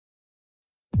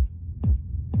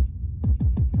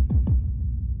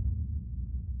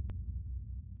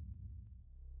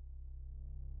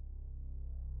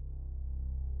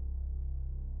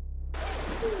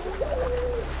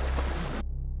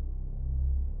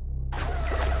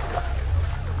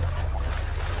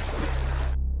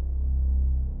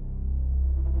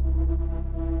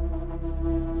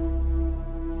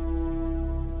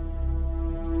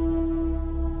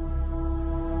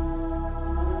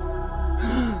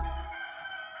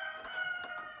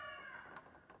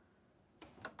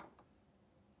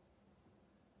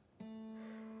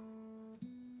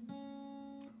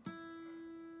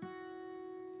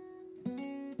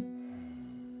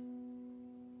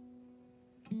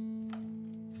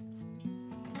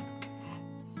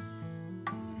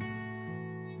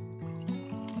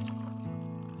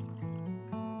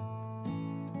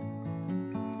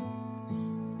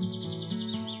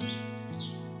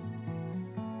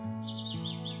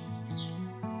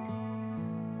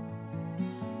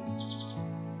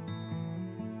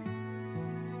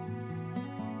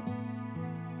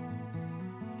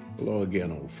Hello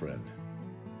again, old friend.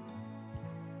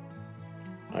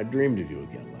 I dreamed of you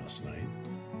again last night.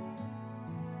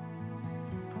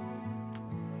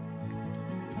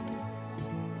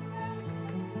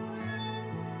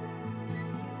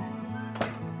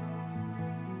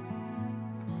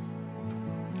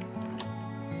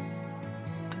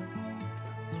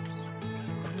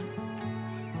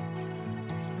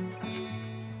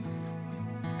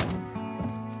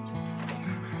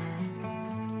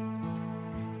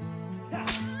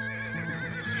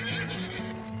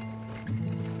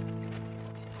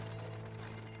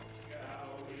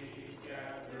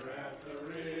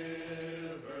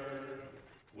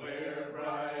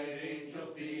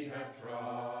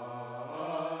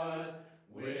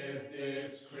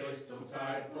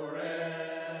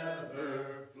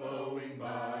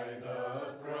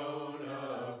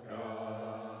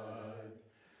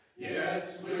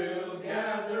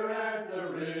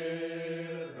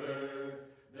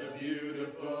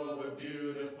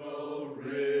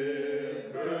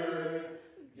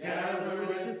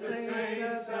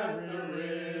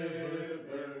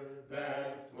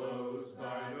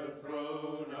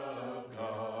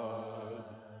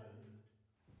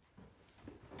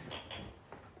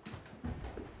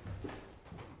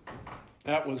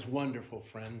 That was wonderful,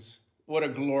 friends. What a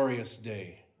glorious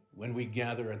day when we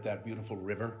gather at that beautiful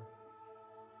river.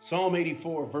 Psalm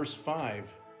 84, verse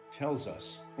 5 tells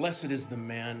us, "Blessed is the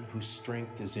man whose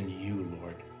strength is in you,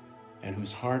 Lord, and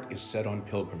whose heart is set on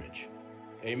pilgrimage."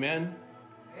 Amen?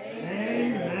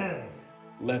 Amen.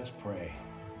 Let's pray.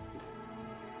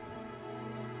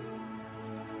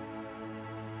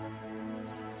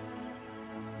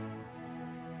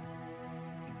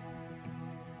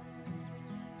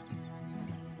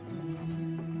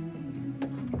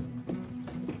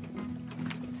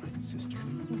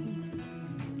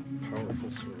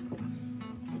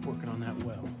 Working on that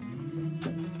well.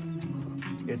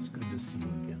 It's good to see you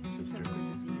again, sister. So good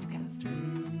to see you, Pastor.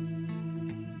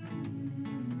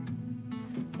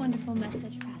 Wonderful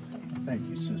message, Pastor. Thank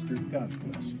you, sister. God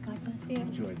bless you. God bless you.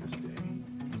 Enjoy this day.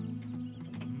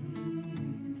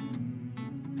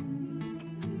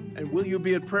 And will you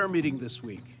be at prayer meeting this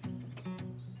week?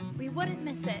 We wouldn't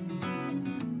miss it.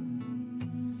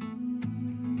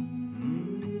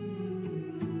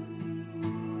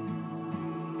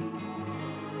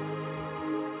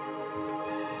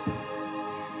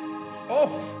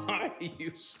 Oh, hi,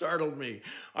 you startled me.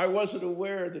 I wasn't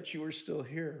aware that you were still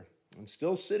here and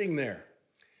still sitting there.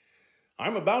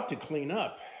 I'm about to clean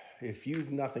up. If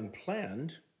you've nothing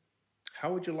planned,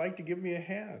 how would you like to give me a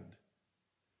hand?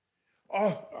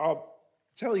 Oh, I'll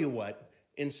tell you what.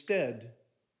 Instead,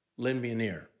 lend me an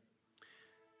ear,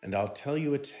 and I'll tell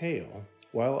you a tale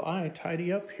while I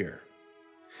tidy up here.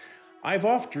 I've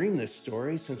oft dreamed this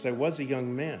story since I was a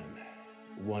young man.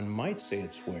 One might say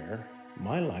it's where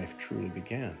my life truly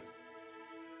began.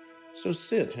 So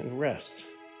sit and rest,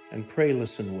 and pray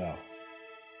listen well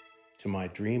to my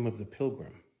dream of the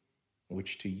pilgrim,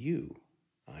 which to you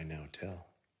I now tell.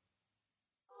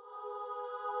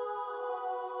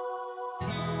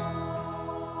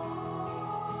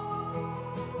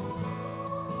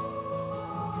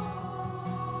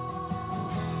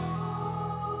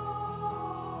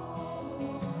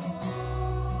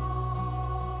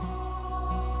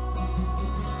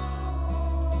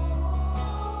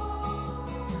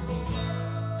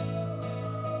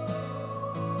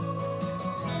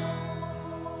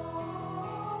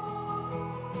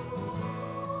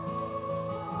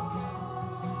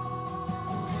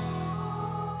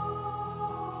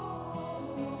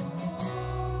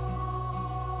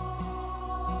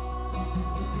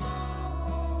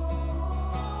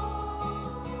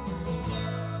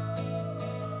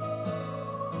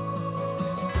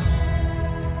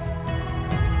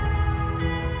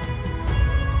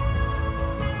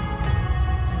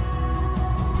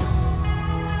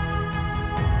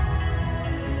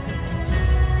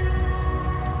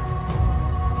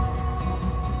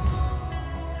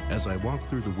 As I walked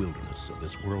through the wilderness of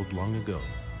this world long ago,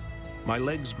 my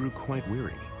legs grew quite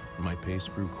weary, and my pace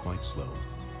grew quite slow.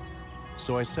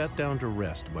 So I sat down to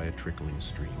rest by a trickling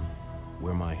stream,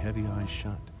 where my heavy eyes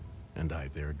shut, and I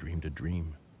there dreamed a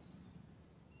dream.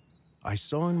 I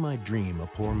saw in my dream a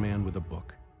poor man with a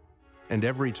book, and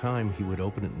every time he would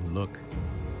open it and look,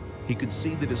 he could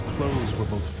see that his clothes were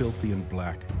both filthy and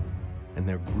black, and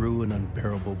there grew an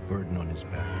unbearable burden on his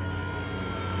back.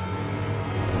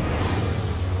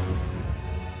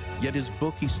 Yet his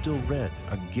book he still read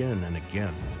again and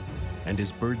again, and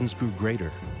his burdens grew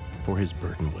greater, for his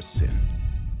burden was sin.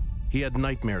 He had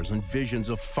nightmares and visions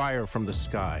of fire from the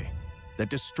sky that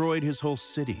destroyed his whole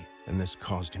city, and this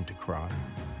caused him to cry.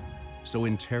 So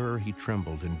in terror he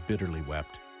trembled and bitterly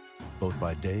wept, both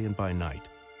by day and by night,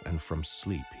 and from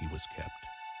sleep he was kept.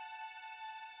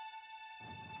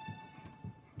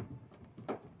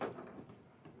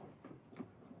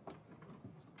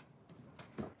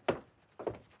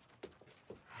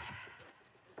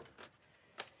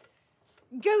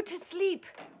 Go to sleep,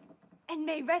 and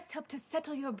may rest help to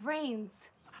settle your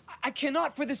brains. I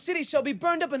cannot, for the city shall be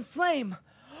burned up in flame.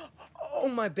 Oh,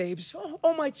 my babes.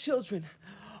 Oh, my children.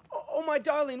 Oh, my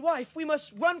darling wife. We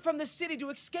must run from the city to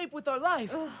escape with our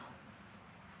life. Ugh.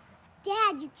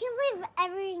 Dad, you can't believe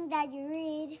everything that you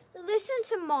read. Listen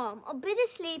to Mom. A bit of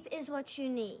sleep is what you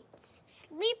need.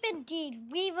 Sleep indeed,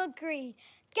 we've agreed.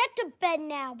 Get to bed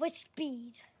now with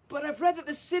speed. But I've read that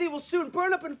the city will soon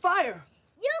burn up in fire.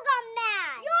 You got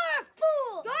mad. You're a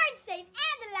fool. You're insane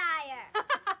and a liar.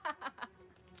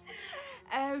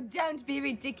 Oh, don't be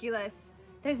ridiculous.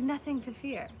 There's nothing to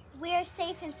fear. We're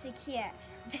safe and secure.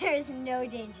 There is no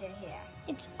danger here.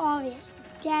 It's obvious.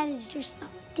 Dad is just not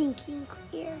thinking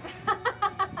clear.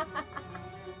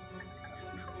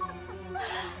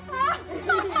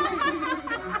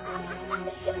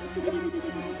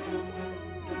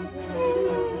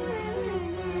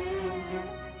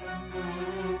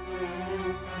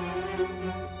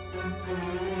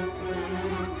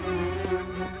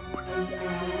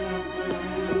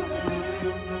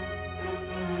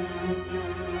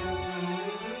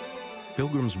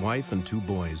 Pilgrim's wife and 2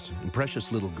 boys and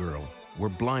precious little girl were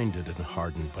blinded and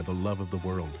hardened by the love of the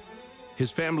world. His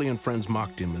family and friends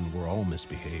mocked him and were all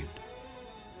misbehaved.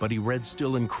 But he read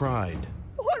still and cried.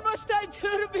 What must I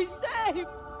do to be saved?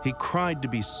 He cried to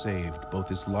be saved, both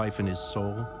his life and his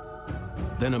soul.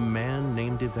 Then a man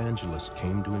named Evangelist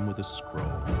came to him with a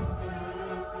scroll.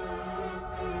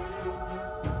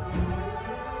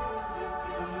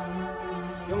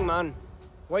 Young man,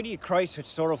 why do you cry such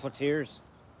sorrowful tears?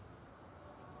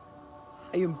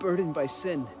 I am burdened by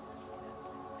sin,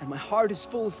 and my heart is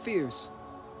full of fears.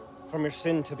 From your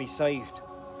sin to be saved,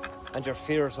 and your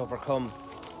fears overcome.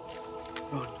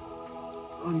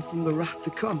 Run from the wrath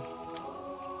to come.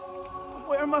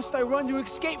 Where must I run to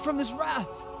escape from this wrath?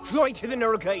 Fly to the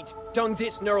narrow gate, down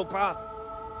this narrow path.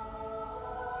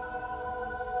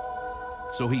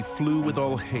 So he flew with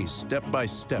all haste, step by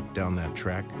step down that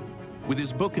track, with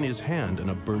his book in his hand and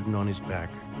a burden on his back.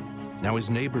 Now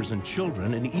his neighbors and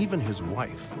children, and even his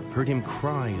wife, heard him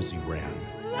cry as he ran.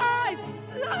 Life!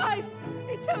 Life!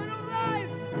 Eternal life!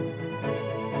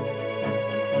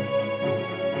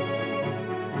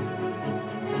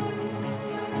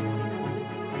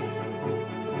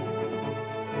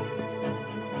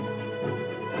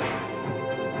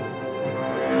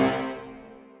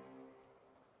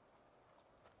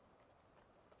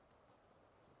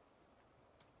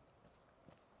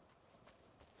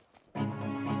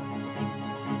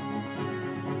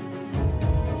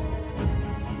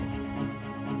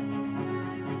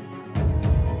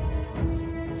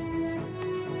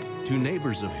 Two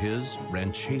neighbors of his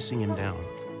ran chasing him down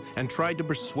and tried to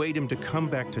persuade him to come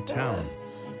back to town.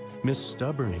 Miss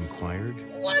Stubborn inquired.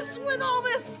 What's with all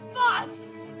this fuss?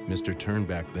 Mr.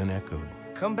 Turnback then echoed.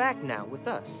 Come back now with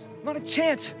us. Not a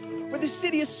chance, for the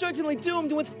city is certainly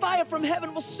doomed, and with fire from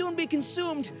heaven will soon be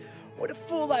consumed. What a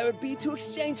fool I would be to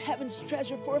exchange heaven's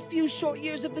treasure for a few short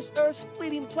years of this earth's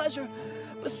fleeting pleasure.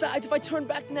 Besides, if I turn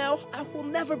back now, I will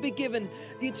never be given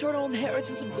the eternal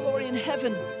inheritance of glory in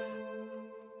heaven.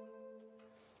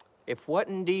 If what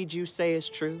indeed you say is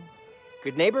true,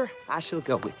 good neighbor, I shall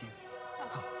go with you.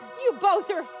 You both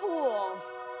are fools.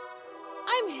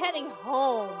 I'm heading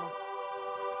home.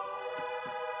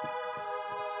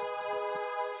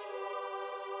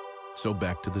 So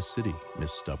back to the city,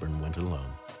 Miss Stubborn went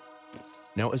alone.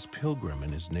 Now as Pilgrim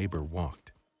and his neighbor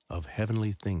walked, of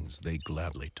heavenly things they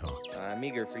gladly talked. I'm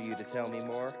eager for you to tell me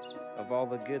more of all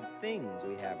the good things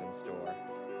we have in store.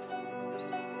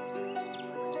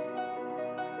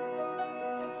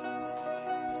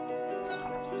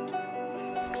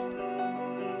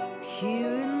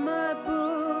 Here in my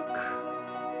book,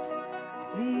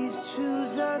 these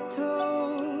truths are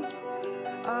told.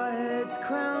 Our heads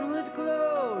crowned with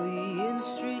glory in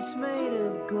streets made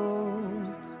of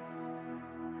gold.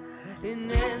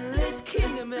 An endless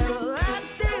kingdom,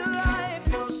 everlasting life.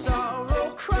 No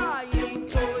sorrow, crying,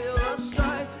 toil or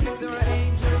strife. There are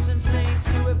angels and saints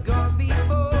who have gone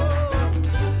before.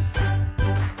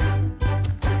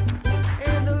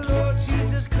 And the Lord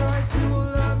Jesus Christ who will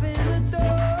love and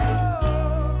adore.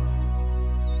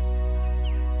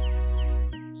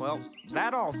 Well,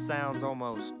 that all sounds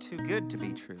almost too good to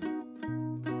be true.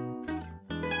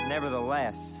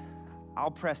 Nevertheless, I'll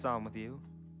press on with you.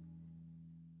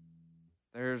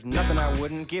 There's nothing I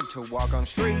wouldn't give to walk on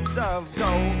streets of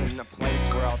gold, in a place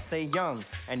where I'll stay young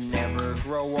and never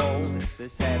grow old. If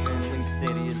this heavenly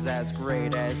city is as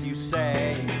great as you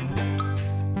say,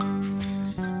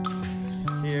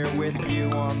 here with you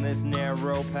on this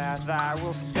narrow path I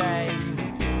will stay.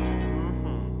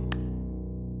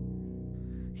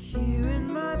 Here in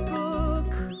my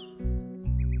book,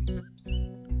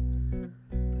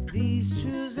 these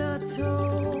truths are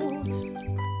told.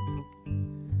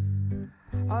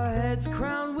 Our heads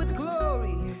crowned with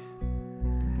glory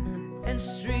and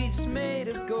streets made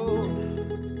of gold.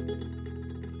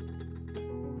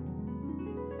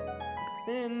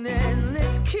 An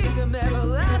endless kingdom,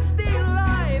 everlasting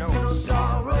life. No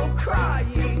sorrow,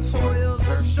 crying, toils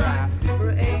or strife.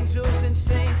 For angels and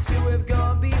saints who have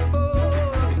gone before,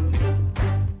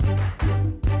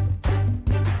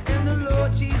 and the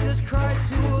Lord Jesus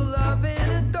Christ who will love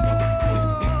and adore.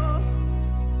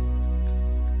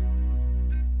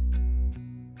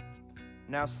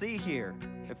 Now see here,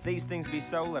 if these things be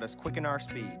so, let us quicken our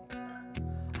speed.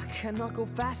 I cannot go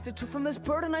faster till from this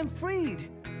burden I'm freed.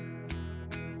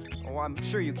 Oh, I'm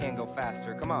sure you can go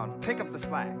faster. Come on, pick up the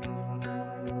slack.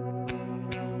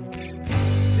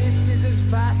 This is as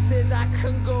fast as I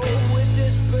can go with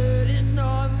this burden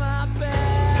on my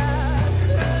back.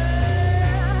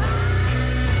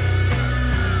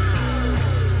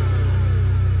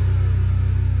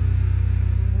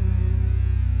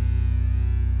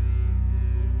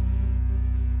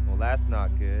 Well, that's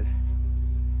not good.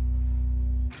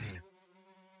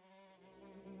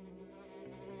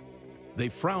 They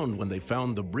frowned when they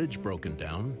found the bridge broken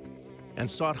down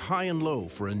and sought high and low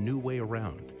for a new way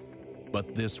around.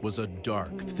 But this was a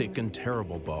dark, thick, and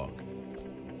terrible bog,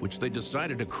 which they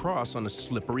decided to cross on a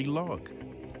slippery log.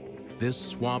 This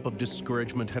swamp of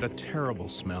discouragement had a terrible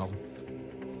smell,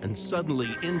 and suddenly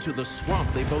into the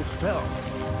swamp they both fell.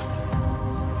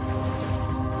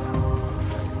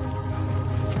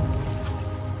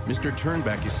 Mr.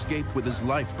 Turnback escaped with his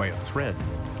life by a thread,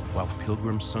 while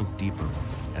Pilgrim sunk deeper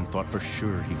and thought for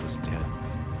sure he was dead.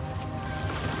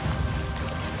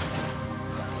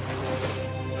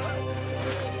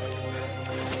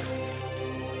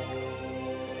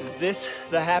 Is this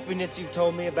the happiness you've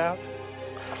told me about?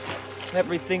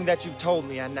 Everything that you've told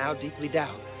me I now deeply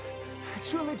doubt. I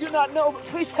truly do not know, but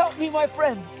please help me, my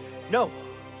friend. No,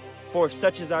 for if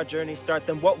such is our journey start,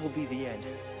 then what will be the end?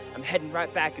 I'm heading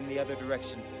right back in the other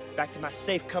direction, back to my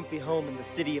safe, comfy home in the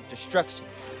city of destruction.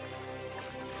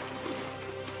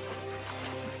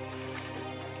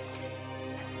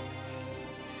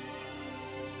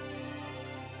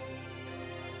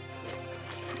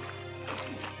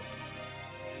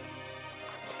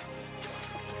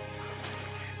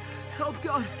 Help,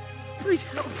 God. Please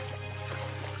help.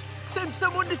 Send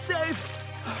someone to save.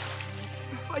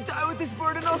 If I die with this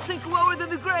burden, I'll sink lower than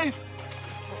the grave.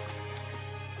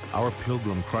 Our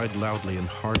pilgrim cried loudly and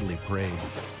heartily prayed,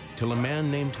 till a man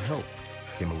named Help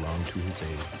came along to his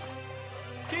aid.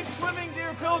 Keep swimming,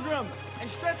 dear pilgrim, and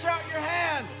stretch out your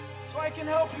hand, so I can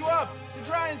help you up to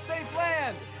dry and safe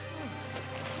land.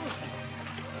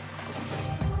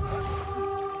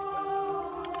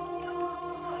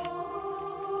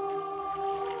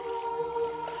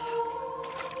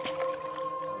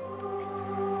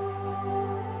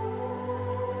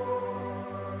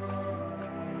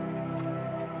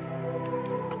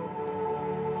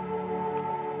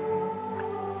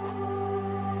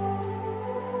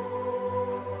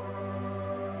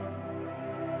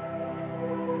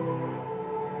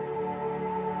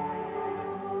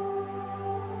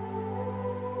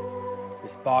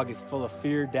 This bog is full of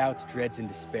fear, doubts, dreads, and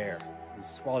despair. It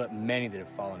has swallowed up many that have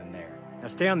fallen in there. Now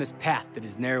stay on this path that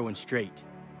is narrow and straight,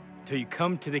 until you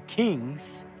come to the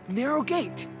king's narrow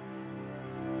gate.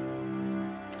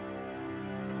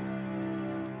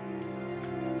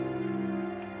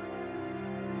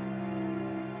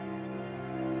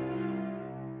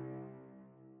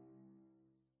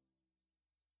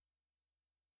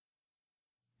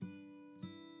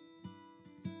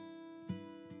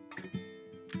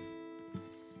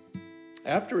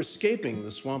 After escaping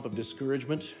the swamp of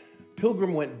discouragement,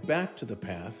 Pilgrim went back to the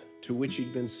path to which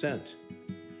he'd been sent.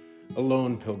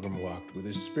 Alone, Pilgrim walked with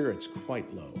his spirits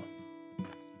quite low,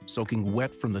 soaking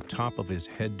wet from the top of his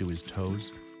head to his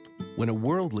toes, when a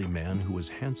worldly man who was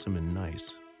handsome and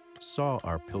nice saw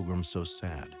our Pilgrim so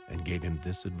sad and gave him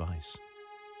this advice.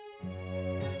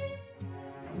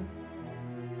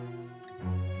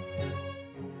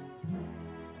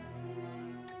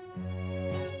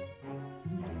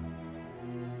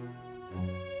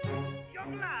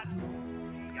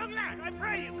 Young lad, I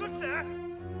pray you, good sir.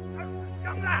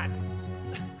 Young lad.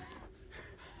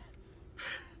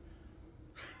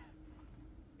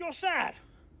 You're sad.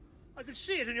 I can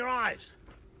see it in your eyes.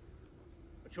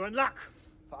 But you're in luck,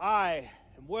 for I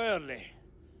am worldly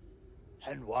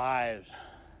and wise.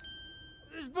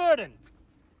 This burden,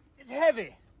 it's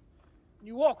heavy.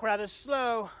 You walk rather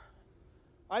slow.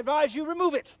 I advise you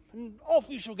remove it, and off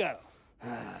you shall go.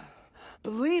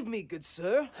 Believe me, good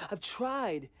sir, I've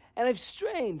tried and I've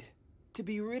strained to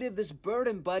be rid of this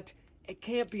burden, but it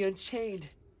can't be unchained.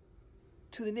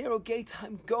 To the narrow gates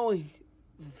I'm going,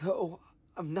 though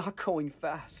I'm not going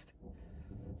fast.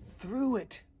 Through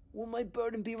it will my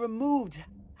burden be removed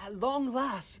at long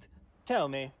last. Tell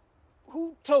me,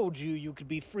 who told you you could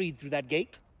be freed through that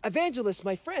gate? Evangelist,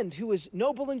 my friend, who is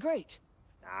noble and great.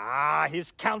 Ah,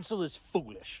 his counsel is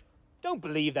foolish. Don't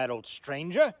believe that old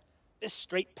stranger. This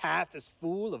straight path is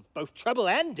full of both trouble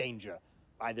and danger.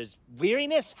 Why, there's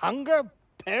weariness, hunger,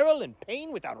 peril, and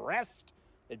pain without rest.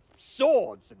 There's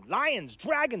swords and lions,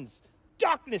 dragons,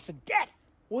 darkness and death.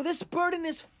 Well, this burden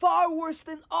is far worse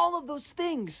than all of those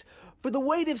things, for the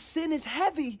weight of sin is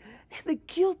heavy, and the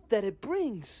guilt that it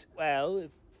brings. Well,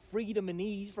 if freedom and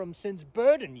ease from sin's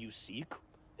burden you seek,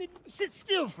 then sit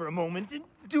still for a moment and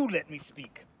do let me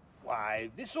speak. Why,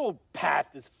 this old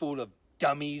path is full of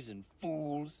dummies and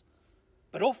fools.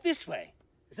 But off this way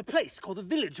is a place called the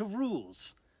Village of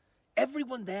Rules.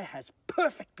 Everyone there has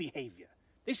perfect behavior.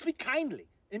 They speak kindly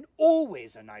and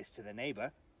always are nice to their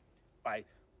neighbor. Why,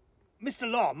 Mr.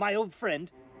 Law, my old friend,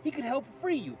 he could help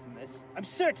free you from this, I'm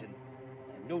certain.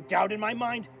 And no doubt in my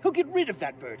mind, he'll get rid of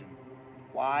that burden.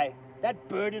 Why, that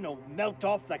burden will melt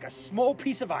off like a small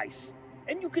piece of ice,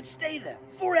 and you could stay there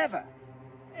forever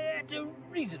at a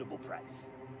reasonable price.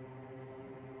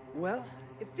 Well,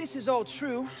 if this is all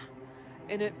true,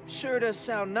 and it sure does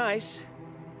sound nice,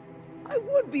 I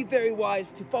would be very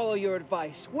wise to follow your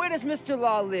advice. Where does Mr.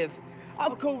 Law live?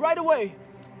 I'll go right away.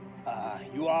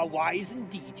 You are wise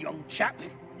indeed, young chap.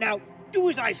 Now, do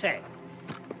as I say.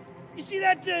 You see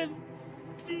that,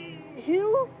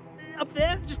 hill up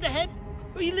there, just ahead?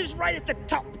 Well, he lives right at the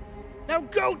top. Now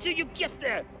go till you get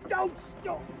there. Don't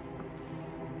stop.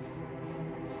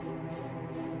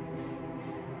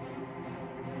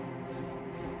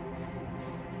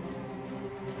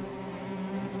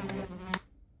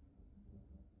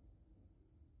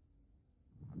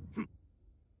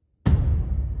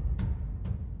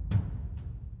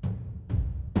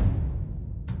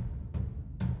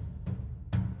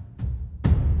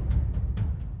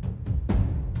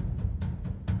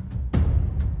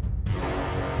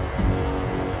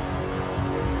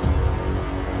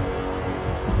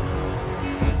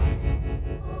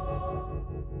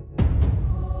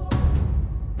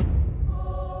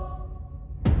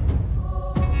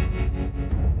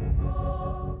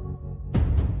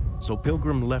 So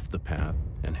Pilgrim left the path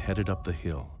and headed up the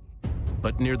hill.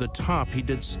 But near the top, he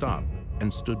did stop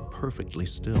and stood perfectly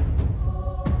still.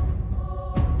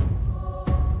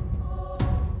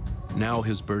 Now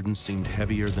his burden seemed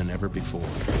heavier than ever before.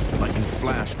 Lightning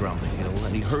flashed round the hill,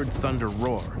 and he heard thunder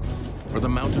roar. For the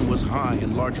mountain was high,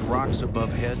 and large rocks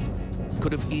above head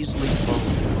could have easily fallen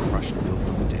and crushed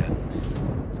Pilgrim dead.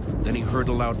 Then he heard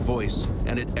a loud voice,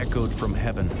 and it echoed from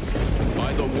heaven.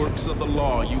 By the works of the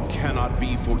law, you cannot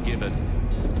be forgiven.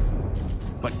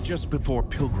 But just before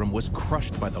Pilgrim was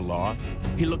crushed by the law,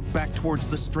 he looked back towards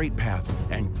the straight path,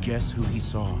 and guess who he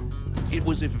saw? It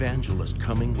was Evangelist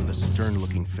coming with a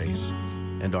stern-looking face,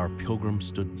 and our Pilgrim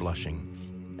stood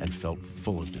blushing and felt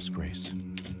full of disgrace.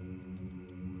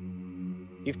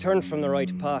 You've turned from the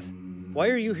right path. Why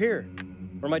are you here?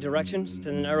 Were my directions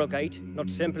to the narrow gate not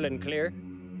simple and clear?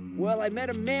 Well, I met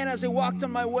a man as I walked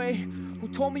on my way who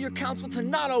told me your counsel to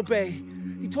not obey.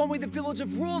 He told me the Village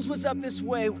of Rules was up this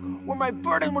way, where my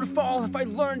burden would fall if I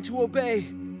learned to obey.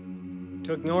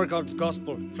 To ignore God's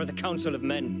gospel for the counsel of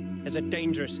men is a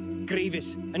dangerous,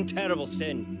 grievous, and terrible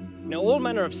sin. Now all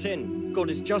manner of sin God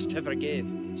is just to forgive.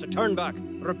 So turn back,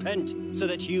 repent, so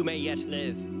that you may yet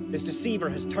live. This deceiver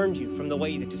has turned you from the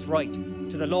way that is right,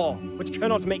 to the law, which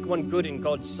cannot make one good in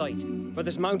God's sight. For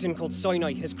this mountain called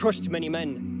Sinai has crushed many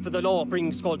men, for the law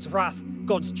brings God's wrath,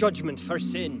 God's judgment for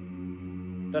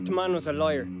sin. That man was a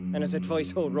liar, and his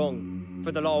advice all wrong,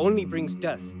 for the law only brings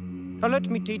death. Now let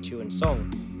me teach you in song.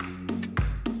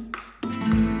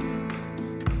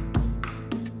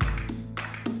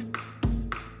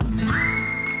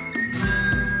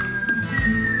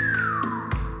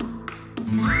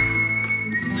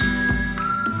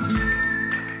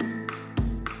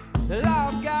 The law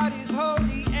of God is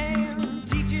holy and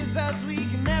teaches us we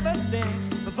can never stand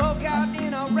before God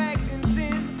in our rags and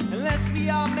sin, unless we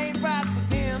are made right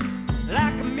with Him.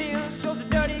 Like a mirror shows a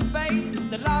dirty face,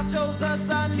 the law shows us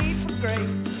our need for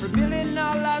grace, revealing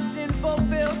all our sinful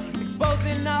filth,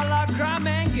 exposing all our crime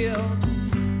and guilt.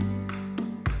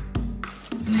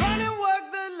 Run and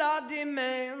work the law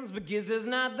demands, but gives us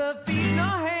not the feet nor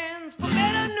hands. For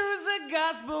better news the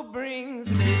gospel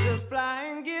brings, makes us fly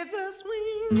and gives us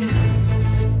wings.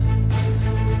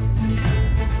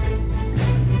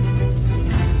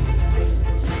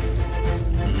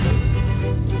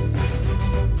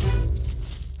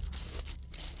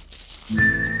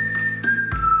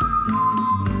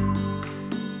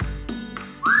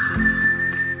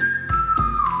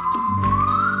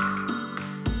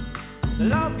 The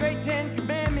law's great 10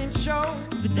 commandments show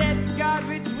the debt to God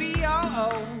which we all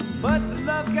owe. But to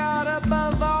love God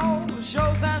above all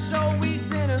shows how short we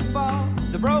sinners fall.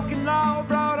 The broken law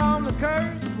brought on the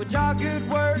curse, which our good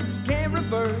works can't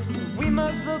reverse. We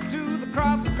must look to the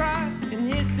cross of Christ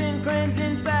and his sin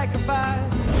cleansing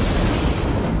sacrifice.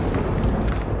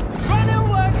 Run and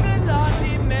work the law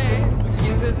demands, but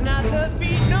gives us not the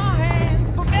feet nor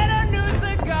hands. For better news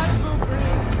the gospel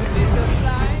brings, it bids us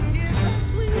fly and gives us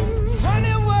wings. Run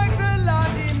and work the law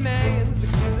demands,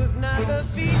 but gives us not the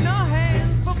feet nor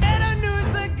hands. For better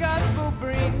news the gospel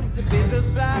brings, it bids us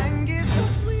fly and gives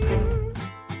us wings.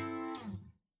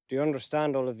 Do you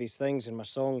understand all of these things in my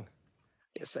song?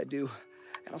 Yes, I do,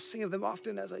 and I'll sing of them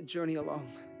often as I journey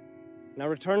along. Now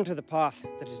return to the path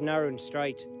that is narrow and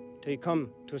straight, till you come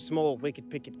to a small wicket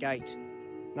picket gate.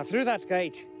 Now through that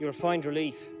gate you will find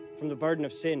relief from the burden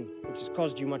of sin, which has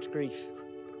caused you much grief.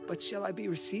 But shall I be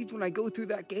received when I go through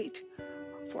that gate?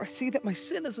 For I see that my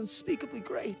sin is unspeakably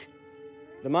great.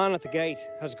 The man at the gate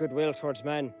has goodwill towards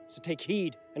men, so take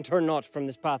heed and turn not from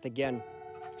this path again.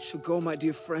 Shall go, my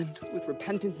dear friend, with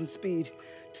repentance and speed,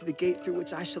 to the gate through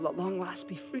which I shall at long last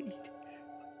be freed.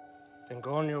 Then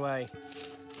go on your way.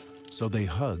 So they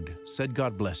hugged, said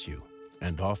God bless you,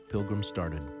 and off Pilgrim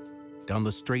started, down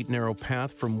the straight narrow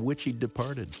path from which he'd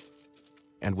departed.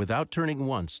 And without turning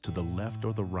once to the left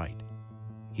or the right,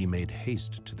 he made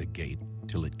haste to the gate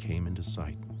till it came into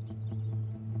sight.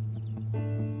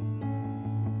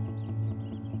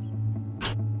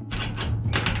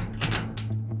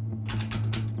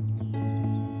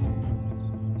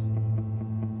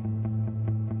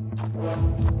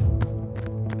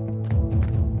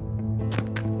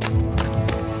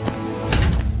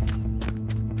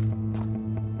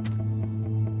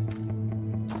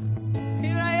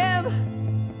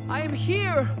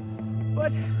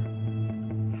 But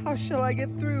how shall I get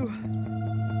through?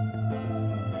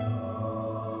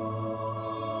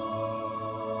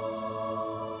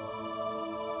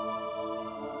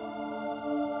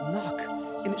 Knock,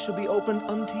 and it shall be opened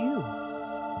unto you.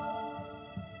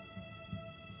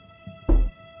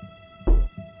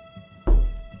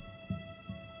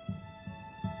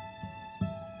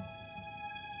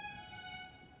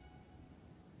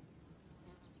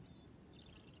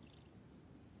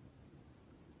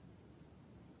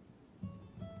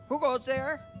 Who goes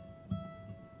there?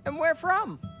 And where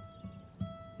from?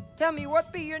 Tell me,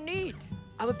 what be your need?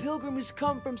 I'm a pilgrim who's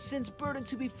come from sin's burden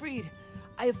to be freed.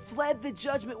 I have fled the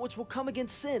judgment which will come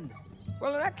against sin.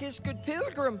 Well, in that case, good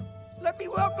pilgrim, let me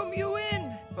welcome you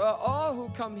in. For all who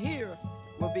come here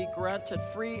will be granted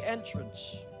free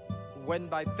entrance, when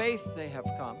by faith they have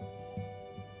come,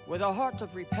 with a heart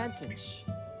of repentance.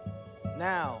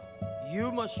 Now,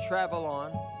 you must travel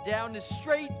on down the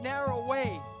straight, narrow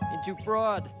way into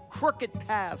broad, crooked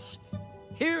paths.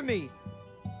 Hear me,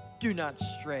 do not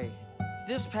stray.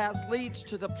 This path leads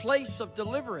to the place of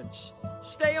deliverance.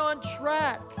 Stay on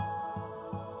track.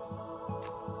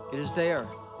 It is there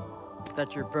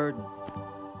that your burden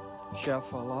shall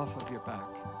fall off of your back.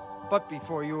 But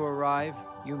before you arrive,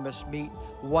 you must meet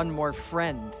one more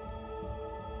friend.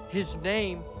 His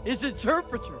name is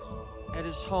Interpreter. At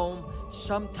his home,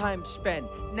 sometime spend.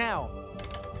 Now,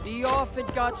 be off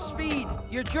at God's speed.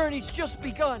 Your journey's just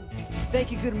begun.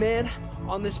 Thank you, good man.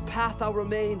 On this path I'll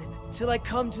remain till I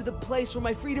come to the place where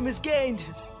my freedom is gained.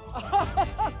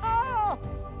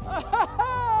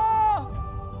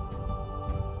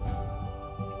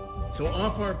 So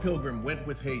off our pilgrim went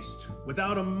with haste,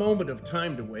 without a moment of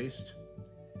time to waste.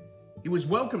 He was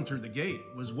welcome through the gate,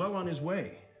 was well on his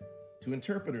way to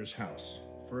Interpreter's house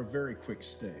for a very quick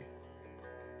stay.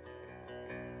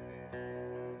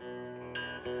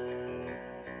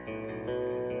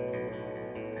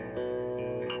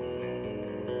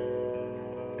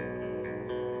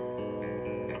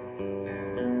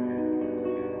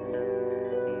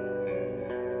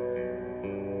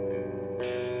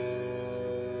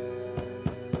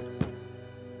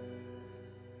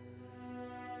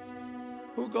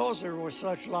 Who goes there with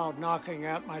such loud knocking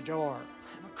at my door?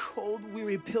 I'm a cold,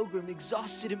 weary pilgrim,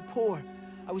 exhausted and poor.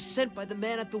 I was sent by the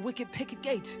man at the wicket picket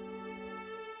gate.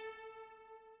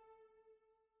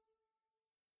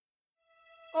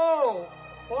 Oh,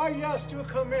 Why, yes, do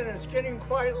come in. It's getting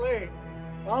quite late.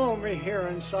 Follow me here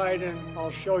inside, and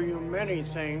I'll show you many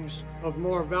things of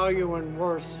more value and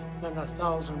worth than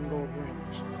 1,000 gold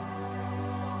rings.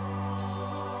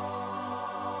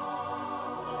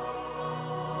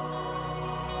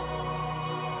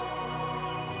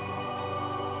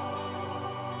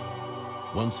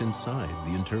 Once inside,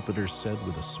 the interpreter said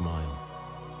with a smile,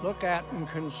 Look at and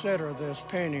consider this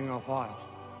painting a while.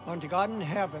 Unto God in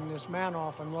heaven this man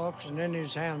often looks, and in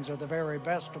his hands are the very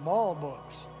best of all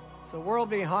books. The world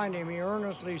behind him he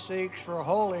earnestly seeks for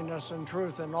holiness and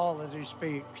truth in all that he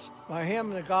speaks. By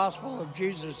him the gospel of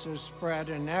Jesus is spread,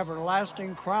 and an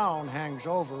everlasting crown hangs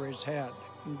over his head.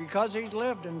 And because he's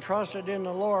lived and trusted in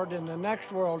the Lord, in the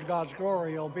next world God's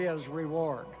glory will be his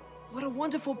reward. What a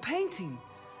wonderful painting!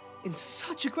 And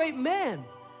such a great man!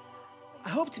 I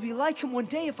hope to be like him one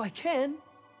day if I can.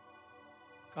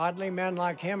 Godly men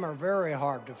like him are very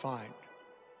hard to find.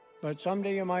 But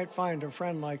someday you might find a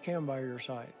friend like him by your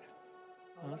side.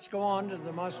 Let's go on to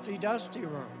the musty, dusty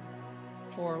room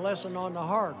for a lesson on the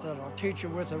heart that I'll teach you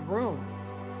with a broom.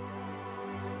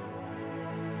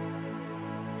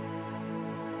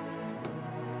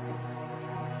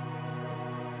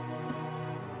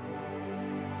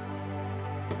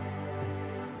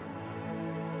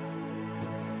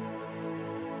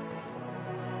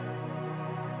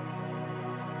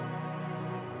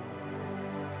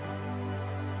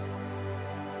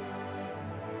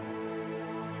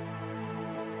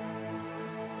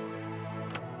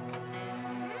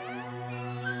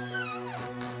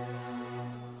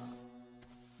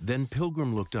 Then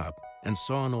Pilgrim looked up and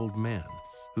saw an old man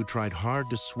who tried hard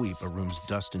to sweep a room's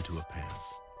dust into a pan.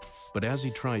 But as he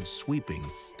tried sweeping,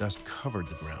 dust covered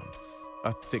the ground.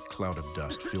 A thick cloud of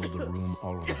dust filled the room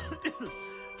all around.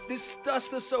 This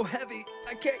dust is so heavy,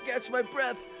 I can't catch my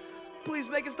breath. Please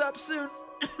make it stop soon,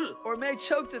 or I may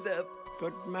choke to death.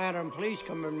 Good madam, please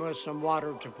come in with some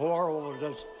water to pour over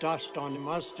this dust on the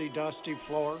musty, dusty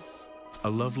floor. A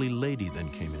lovely lady then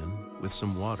came in with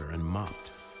some water and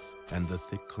mopped, and the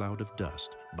thick cloud of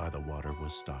dust by the water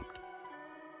was stopped.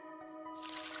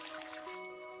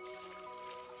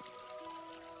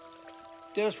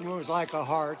 This room is like a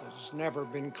heart that's never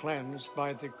been cleansed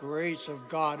by the grace of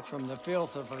God from the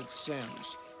filth of its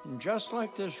sins. And just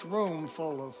like this room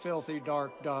full of filthy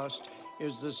dark dust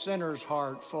is the sinner's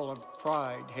heart full of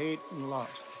pride, hate, and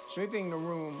lust. Sweeping the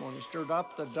room when he stirred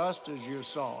up the dust as you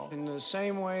saw. In the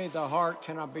same way, the heart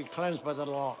cannot be cleansed by the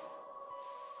law.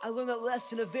 I learned that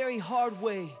lesson a very hard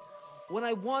way when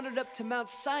I wandered up to Mount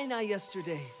Sinai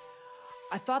yesterday.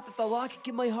 I thought that the law could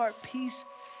give my heart peace,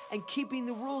 and keeping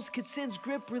the rules could sin's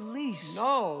grip release.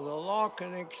 No, the law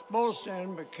can expose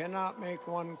sin, but cannot make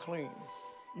one clean.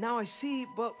 Now I see,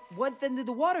 but what then did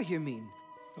the water here mean?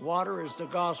 The water is the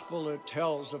gospel that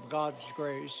tells of God's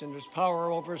grace and his power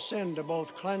over sin to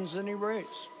both cleanse and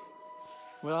erase.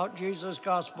 Without Jesus'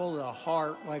 gospel, the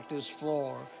heart, like this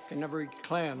floor, can never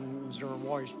cleanse or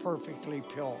wash perfectly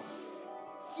pure.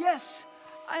 Yes,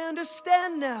 I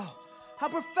understand now. How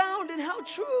profound and how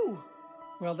true.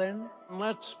 Well then,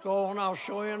 let's go and I'll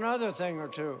show you another thing or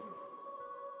two.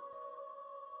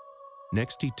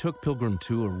 Next, he took Pilgrim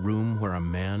to a room where a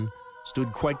man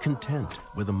stood quite content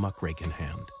with a muckrake in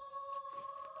hand.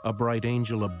 A bright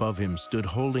angel above him stood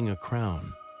holding a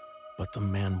crown, but the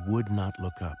man would not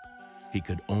look up. He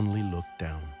could only look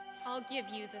down. I'll give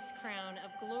you this crown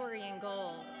of glory and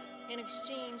gold in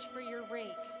exchange for your rake,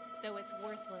 though it's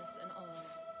worthless and old.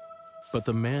 But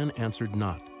the man answered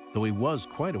not, though he was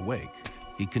quite awake.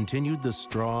 He continued the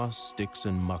straw, sticks,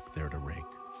 and muck there to rake.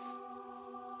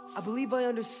 I believe I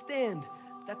understand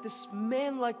that this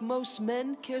man, like most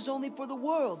men, cares only for the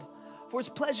world, for its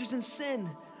pleasures and sin.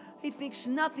 He thinks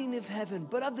nothing of heaven,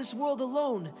 but of this world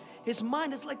alone. His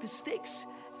mind is like the sticks,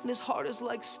 and his heart is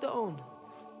like stone.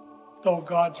 Though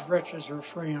God's riches are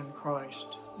free in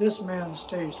Christ, this man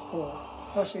stays poor.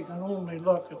 Thus he can only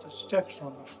look at the sticks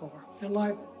on the floor. And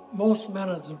like most men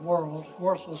of the world,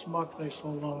 worthless muck they so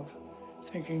love,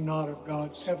 thinking not of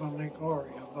God's heavenly glory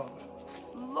above.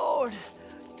 Lord,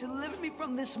 deliver me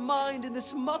from this mind and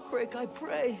this muckrake, I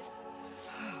pray.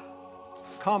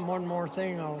 Come, one more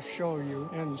thing I'll show you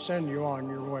and send you on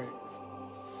your way.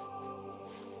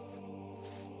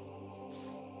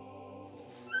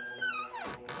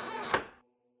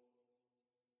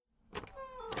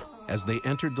 As they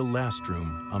entered the last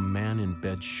room, a man in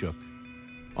bed shook.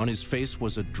 On his face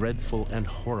was a dreadful and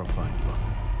horrified look.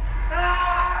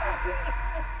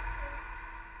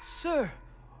 Sir,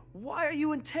 why are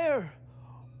you in terror?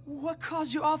 What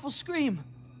caused your awful scream?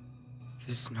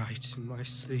 This night in my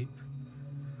sleep,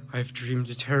 I have dreamed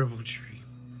a terrible dream.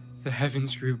 The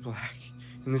heavens grew black,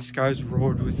 and the skies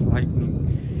roared with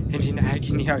lightning, And in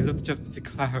agony I looked up at the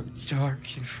clouds,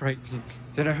 dark and frightening.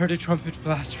 Then I heard a trumpet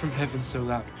blast from heaven so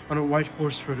loud. On a white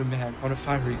horse rode a man, on a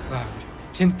fiery cloud.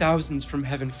 10,000s from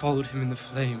heaven followed him in the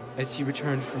flame, as he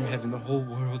returned from heaven the whole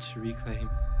world to reclaim.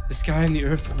 The sky and the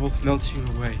earth were both melting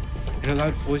away, and a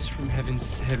loud voice from heaven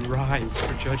said, "Rise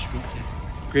for judgment day."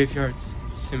 Graveyards,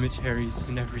 cemeteries,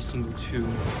 and every single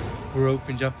tomb were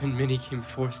opened up, and many came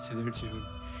forth to their doom.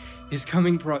 His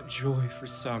coming brought joy for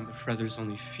some, but for others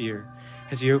only fear,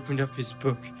 as he opened up his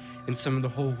book and summoned the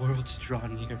whole world to draw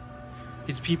near.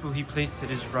 His people he placed at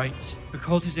his right, but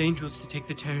called his angels to take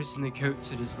the tares and the goats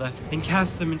at his left, and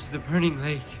cast them into the burning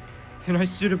lake. Then I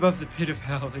stood above the pit of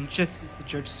hell, and just as the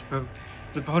judge spoke,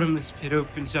 the bottomless pit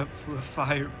opened up full of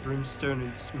fire, brimstone,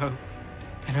 and smoke.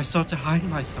 And I sought to hide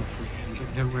myself from him,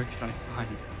 but nowhere could I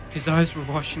find. His eyes were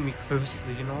watching me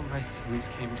closely, and all my sins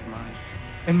came to mind.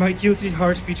 And my guilty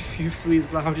heart beat fearfully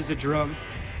as loud as a drum,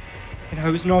 and I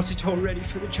was not at all ready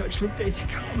for the judgment day to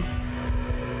come.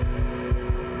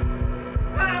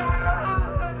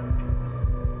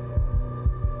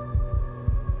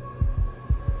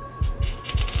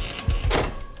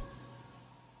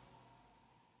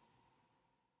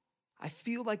 I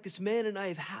feel like this man and I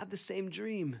have had the same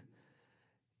dream.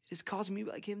 It has caused me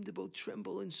like him to both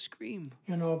tremble and scream.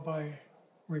 You know, by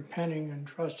repenting and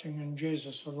trusting in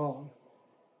Jesus alone,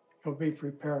 you'll be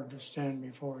prepared to stand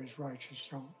before his righteous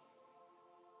throne.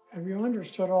 Have you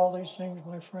understood all these things,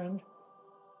 my friend?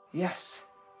 Yes,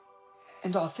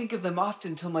 and I'll think of them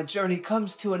often till my journey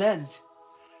comes to an end.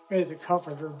 May the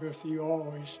Comforter be with you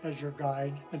always as your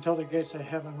guide, until the gates of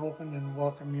heaven open and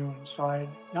welcome you inside.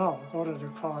 Now, go to the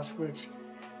cross, which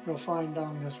you'll find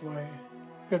down this way.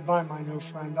 Goodbye, my new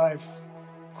friend. I've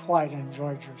quite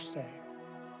enjoyed your stay.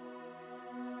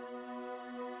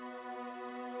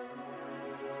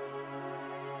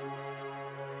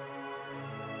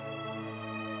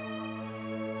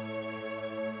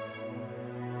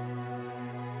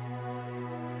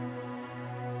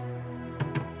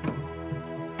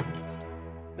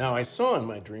 Now I saw in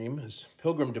my dream, as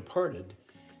Pilgrim departed,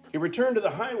 he returned to the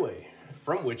highway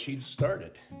from which he'd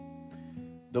started.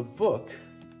 The book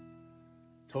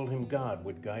told him God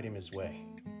would guide him his way,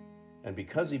 and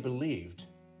because he believed,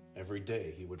 every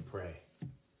day he would pray.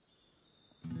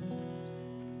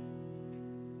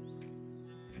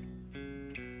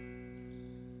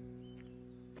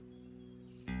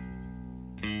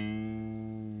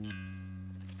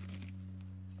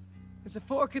 There's a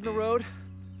fork in the road.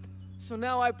 So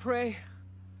now I pray,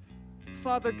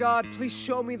 Father God, please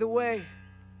show me the way.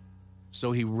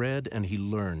 So he read and he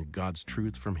learned God's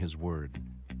truth from his word.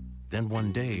 Then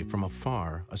one day, from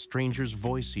afar, a stranger's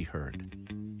voice he heard.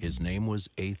 His name was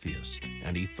Atheist,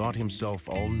 and he thought himself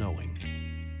all-knowing.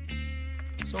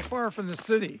 So far from the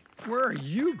city, where are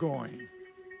you going?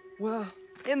 Well,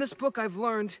 in this book I've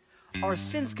learned our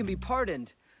sins can be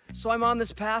pardoned, so I'm on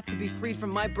this path to be freed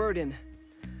from my burden.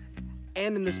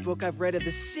 And in this book I've read of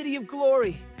the city of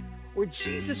glory, where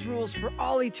Jesus rules for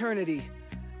all eternity.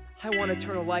 I want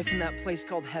eternal life in that place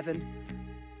called heaven,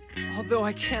 although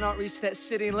I cannot reach that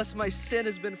city unless my sin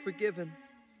has been forgiven.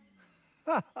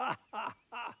 What,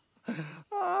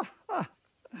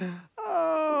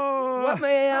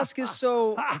 may I ask, is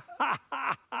so...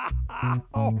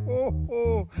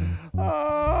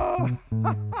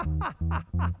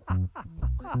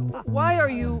 Why are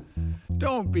you...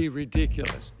 Don't be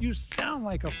ridiculous. You sound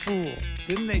like a fool.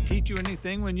 Didn't they teach you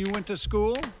anything when you went to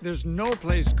school? There's no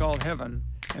place called heaven,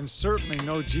 and certainly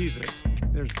no Jesus.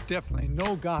 There's definitely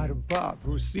no God above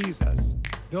who sees us.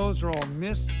 Those are all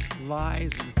myths,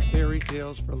 lies, and fairy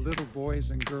tales for little boys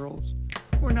and girls.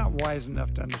 We're not wise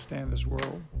enough to understand this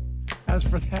world. As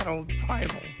for that old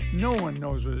Bible, no one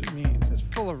knows what it means. It's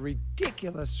full of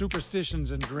ridiculous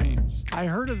superstitions and dreams. I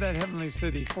heard of that heavenly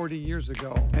city 40 years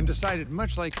ago and decided,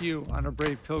 much like you, on a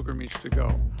brave pilgrimage to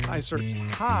go. I searched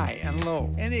high and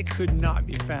low, and it could not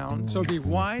be found. So be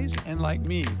wise and, like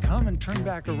me, come and turn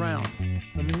back around.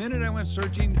 From the minute I went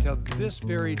searching till this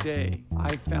very day,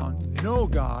 I found no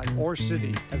God or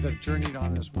city as I've journeyed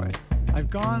on this way. I've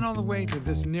gone all the way to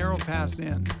this narrow pass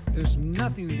in. There's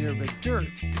nothing there but dirt.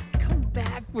 Come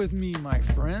back with me, my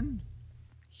friend.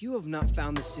 You have not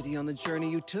found the city on the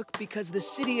journey you took, because the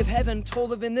city of heaven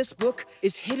told of in this book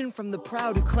is hidden from the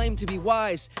proud who claim to be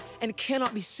wise and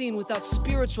cannot be seen without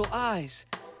spiritual eyes.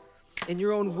 In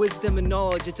your own wisdom and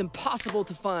knowledge, it's impossible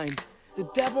to find. The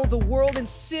devil, the world, and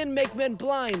sin make men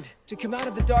blind. To come out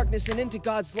of the darkness and into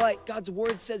God's light, God's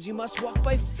word says you must walk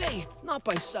by faith, not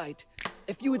by sight.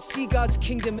 If you would see God's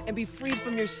kingdom and be freed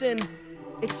from your sin,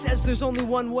 it says there's only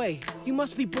one way. You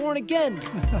must be born again.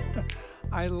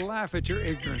 I laugh at your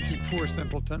ignorance, you poor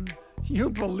simpleton. You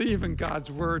believe in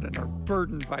God's word and are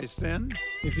burdened by sin?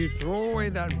 If you throw away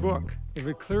that book, it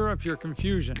would clear up your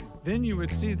confusion. Then you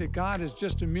would see that God is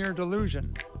just a mere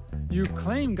delusion. You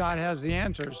claim God has the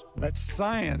answers, but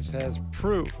science has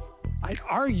proof. I'd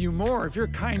argue more if your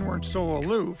kind weren't so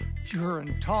aloof. Your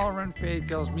intolerant faith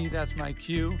tells me that's my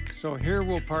cue, so here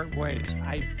we'll part ways.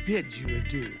 I bid you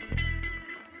adieu.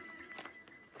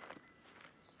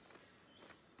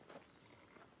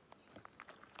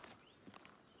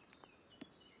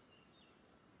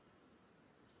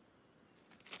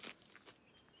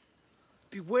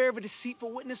 Beware of a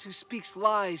deceitful witness who speaks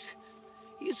lies.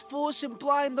 He is foolish and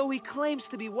blind, though he claims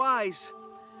to be wise.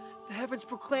 The heavens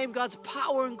proclaim God's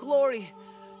power and glory.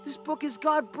 This book is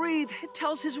God-breathed. It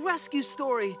tells his rescue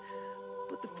story.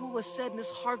 But the fool has said in his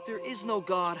heart there is no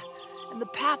God, and the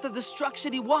path of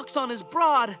destruction he walks on is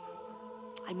broad.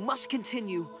 I must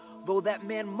continue, though that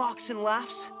man mocks and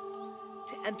laughs,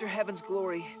 to enter heaven's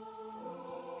glory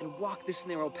and walk this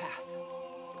narrow path.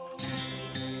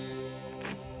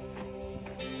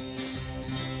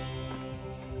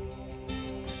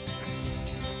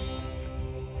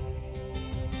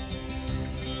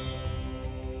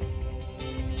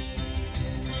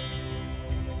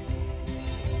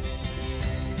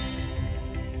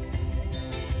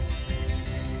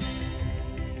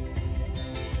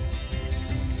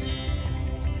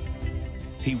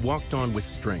 He walked on with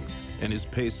strength, and his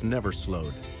pace never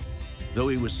slowed, though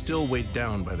he was still weighed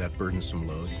down by that burdensome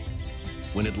load,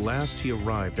 when at last he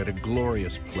arrived at a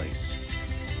glorious place,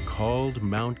 called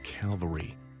Mount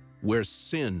Calvary, where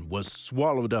sin was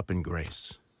swallowed up in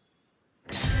grace.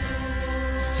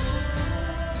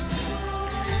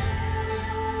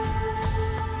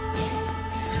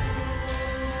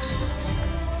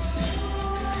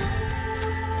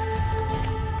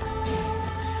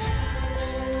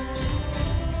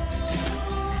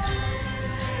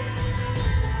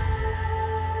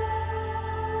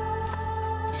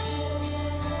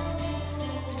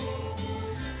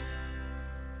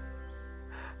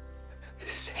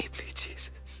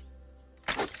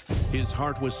 His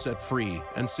heart was set free,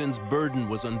 and sin's burden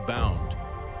was unbound.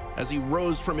 As he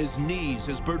rose from his knees,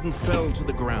 his burden fell to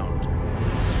the ground.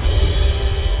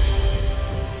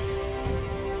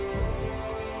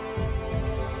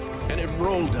 And it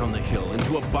rolled down the hill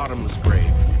into a bottomless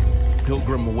grave.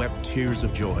 Pilgrim wept tears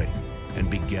of joy and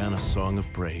began a song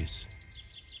of praise.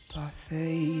 By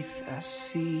faith I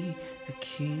see the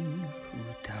King who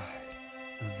died,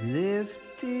 of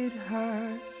lifted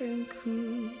high and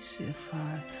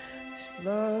crucified. His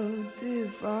love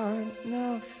divine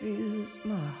now fills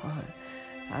my heart.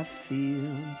 I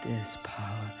feel this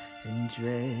power and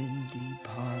dread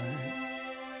depart.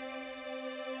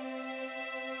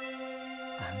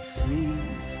 I'm free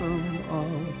from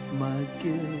all my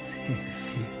guilty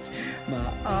fears.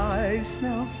 My eyes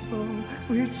now flow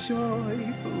with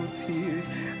joyful tears.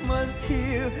 Must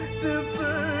hear the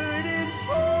burden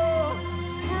fall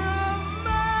from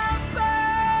my back.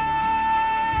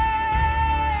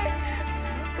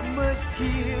 Must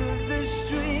hear the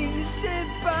strings that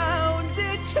bound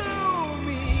it to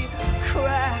me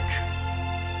crack.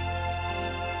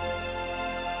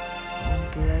 Oh,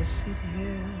 blessed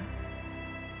hill,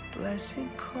 blessed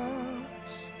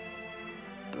cross,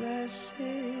 blessed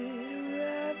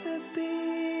rather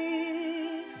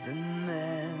be the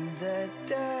man that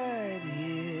died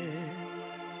here,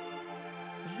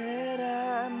 that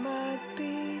I might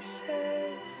be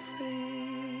set free.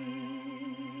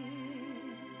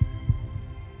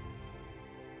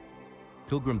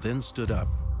 Pilgrim then stood up,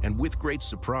 and with great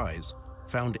surprise,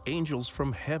 found angels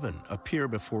from heaven appear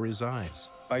before his eyes.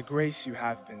 By grace you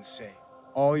have been saved.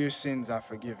 All your sins are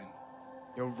forgiven.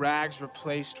 Your rags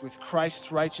replaced with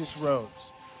Christ's righteous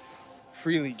robes,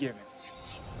 freely given.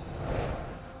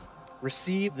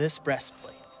 Receive this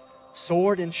breastplate,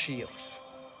 sword and shield,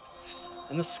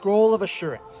 and the scroll of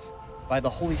assurance by the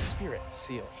Holy Spirit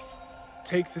sealed.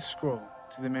 Take the scroll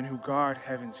to the men who guard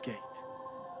heaven's gate,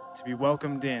 to be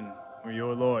welcomed in where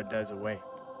your Lord does await.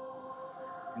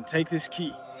 And take this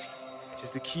key, which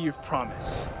is the key of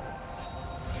promise.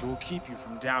 It will keep you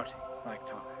from doubting like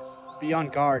Thomas. Be on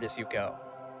guard as you go,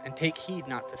 and take heed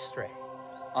not to stray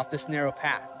off this narrow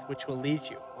path which will lead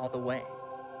you all the way.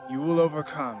 You will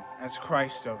overcome as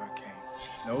Christ overcame.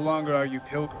 No longer are you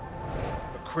pilgrim,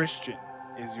 but Christian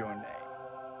is your name.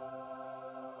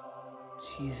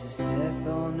 Jesus' death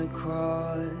on the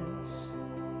cross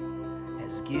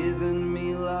has given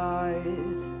me life.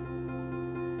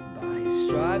 By his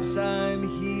stripes I'm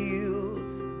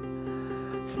healed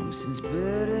from sin's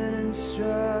burden and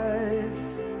strife.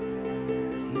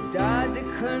 He died to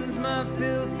cleanse my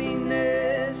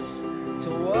filthiness, to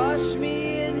wash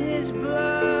me in his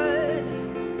blood.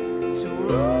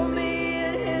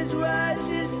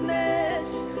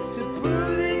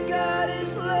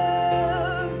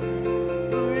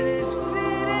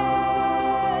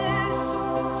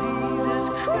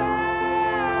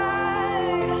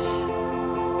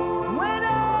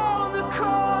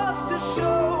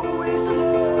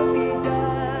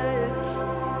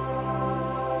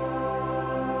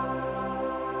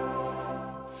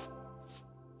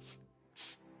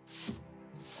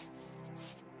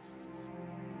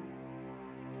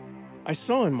 I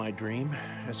saw in my dream,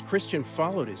 as Christian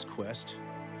followed his quest,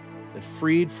 that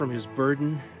freed from his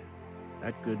burden,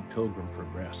 that good pilgrim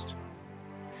progressed.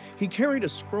 He carried a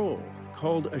scroll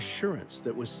called Assurance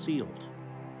that was sealed,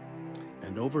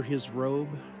 and over his robe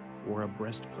wore a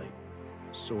breastplate,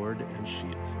 sword and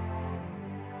shield.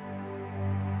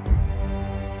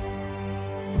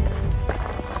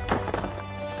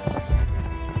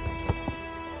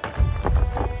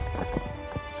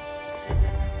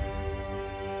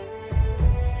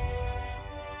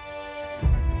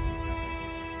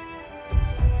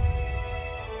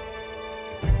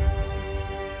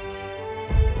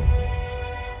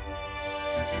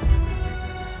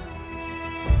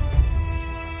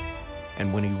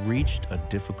 And when he reached a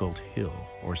difficult hill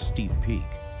or steep peak,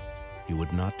 he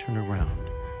would not turn around,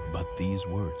 but these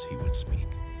words he would speak.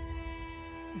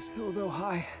 This hill, though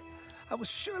high, I will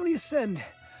surely ascend.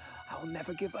 I will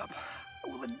never give up.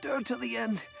 I will endure till the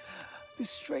end.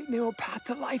 This straight, narrow path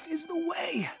to life is the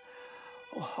way.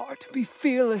 Oh, heart, be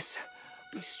fearless.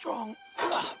 Be strong.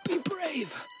 Be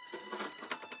brave.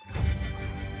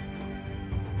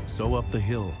 So up the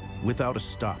hill, without a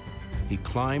stop, he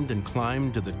climbed and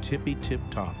climbed to the tippy-tip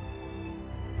top.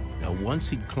 Now, once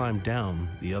he'd climbed down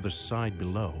the other side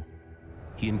below,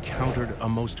 he encountered a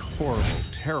most horrible,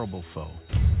 terrible foe.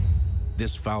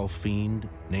 This foul fiend,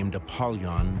 named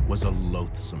Apollyon, was a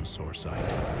loathsome sore sight.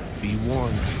 Be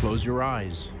warned, close your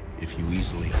eyes, if you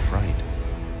easily affright.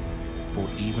 For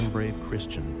even brave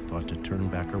Christian thought to turn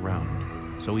back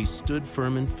around. So he stood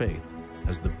firm in faith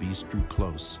as the beast drew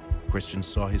close. Christian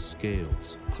saw his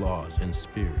scales, claws, and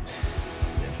spears.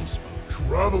 Then he spoke.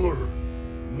 Traveler,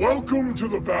 welcome to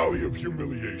the Valley of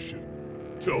Humiliation.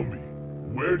 Tell me,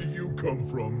 where do you come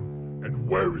from, and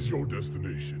where is your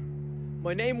destination?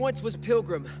 My name once was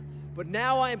Pilgrim, but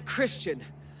now I am Christian.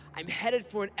 I'm headed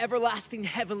for an everlasting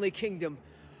heavenly kingdom.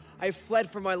 I have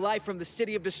fled for my life from the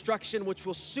city of destruction, which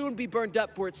will soon be burned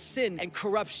up for its sin and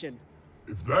corruption.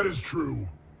 If that is true,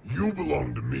 you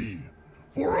belong to me.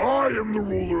 For I am the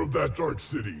ruler of that dark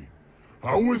city.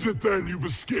 How is it then you've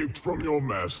escaped from your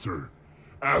master?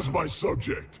 As my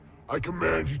subject, I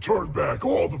command you turn back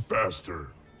all the faster.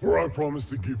 For I promise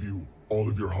to give you all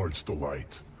of your heart's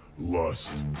delight.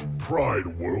 Lust, pride,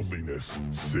 worldliness,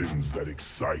 sins that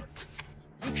excite.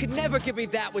 You can never give me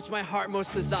that which my heart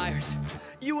most desires.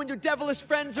 You and your devilish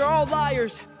friends are all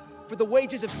liars. For the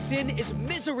wages of sin is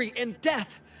misery and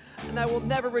death. And I will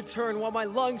never return while my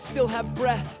lungs still have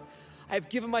breath. I have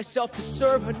given myself to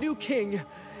serve a new king,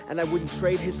 and I wouldn't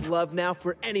trade his love now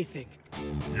for anything.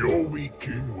 Your weak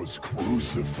king was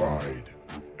crucified,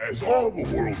 as all the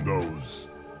world knows.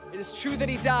 It is true that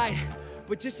he died,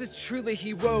 but just as truly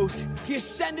he rose. He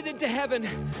ascended into heaven,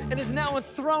 and is now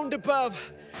enthroned above.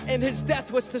 And his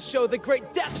death was to show the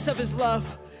great depths of his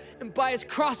love. And by his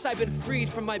cross I've been freed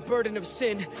from my burden of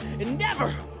sin, and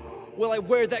never will I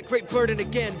wear that great burden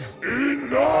again.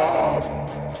 Enough!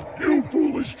 You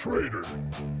foolish traitor!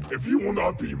 If you will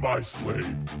not be my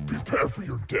slave, prepare for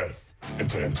your death and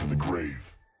to enter the grave.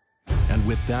 And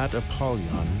with that,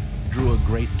 Apollyon drew a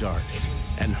great dart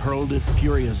and hurled it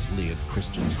furiously at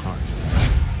Christian's heart.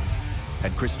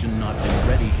 Had Christian not been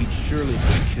ready, he'd surely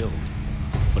been killed.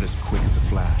 But as quick as a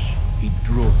flash, he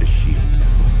drew up his shield.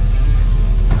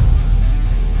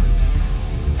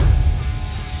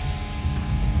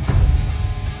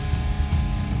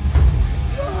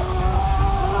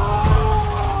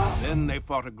 Then they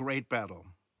fought a great battle,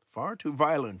 far too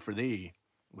violent for thee,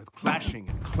 with clashing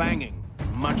and clanging,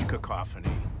 much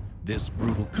cacophony. This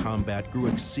brutal combat grew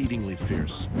exceedingly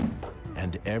fierce,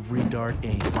 and every dart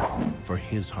aimed for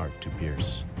his heart to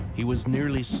pierce. He was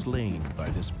nearly slain by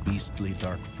this beastly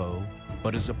dark foe,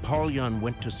 but as Apollyon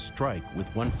went to strike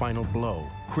with one final blow,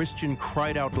 Christian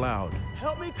cried out loud,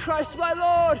 "Help me, Christ my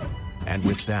Lord!" And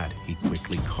with that, he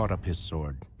quickly caught up his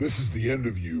sword. This is the end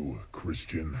of you,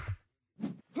 Christian.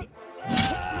 Do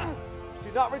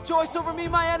not rejoice over me,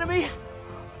 my enemy,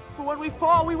 for when we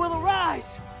fall, we will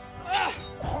arise.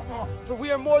 For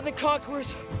we are more than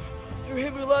conquerors through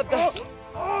him who loved us.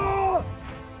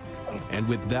 And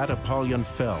with that, Apollyon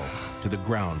fell to the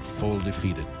ground full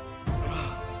defeated,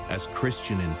 as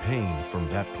Christian in pain from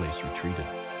that place retreated.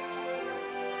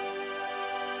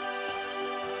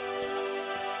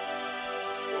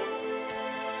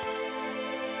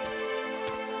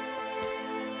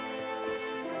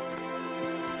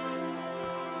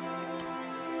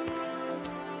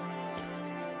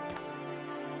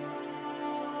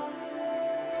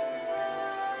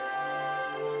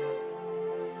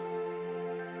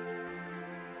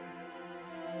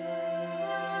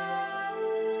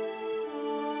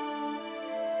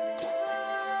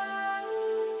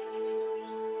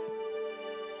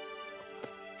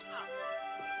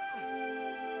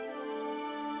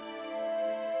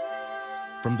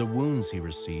 From the wounds he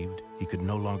received, he could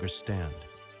no longer stand,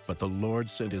 but the Lord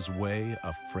sent his way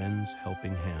a friend's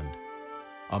helping hand.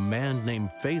 A man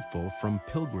named Faithful from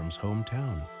Pilgrim's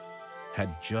hometown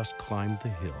had just climbed the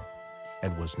hill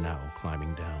and was now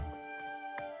climbing down.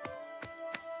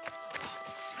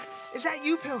 Is that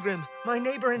you, Pilgrim, my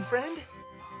neighbor and friend?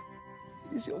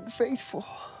 It is young Faithful.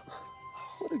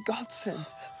 What a godsend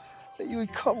that you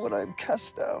would come when I am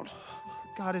cast down.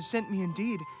 God has sent me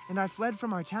indeed, and I fled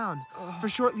from our town. For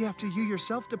shortly after you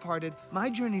yourself departed, my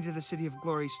journey to the City of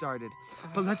Glory started.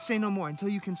 But let's say no more until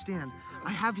you can stand.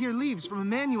 I have here leaves from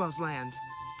Emmanuel's land.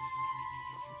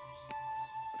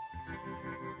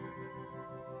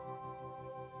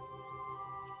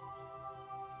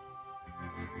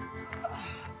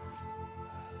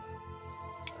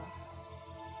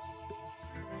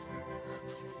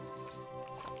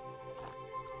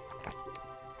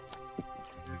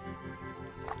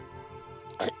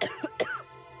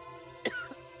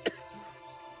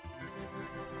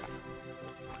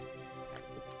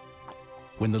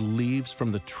 When the leaves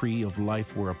from the tree of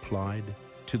life were applied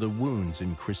to the wounds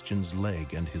in Christian's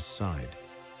leg and his side,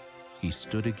 he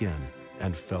stood again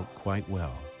and felt quite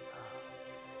well.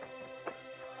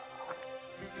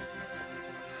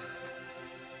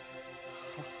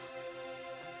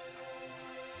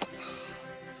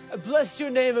 I bless your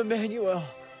name, Emmanuel.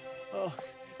 Oh,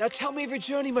 now tell me of your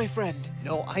journey, my friend.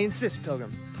 No, I insist,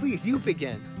 Pilgrim. Please, you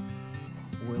begin.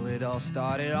 Well, it all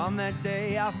started on that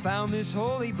day I found this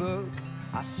holy book.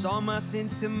 I saw my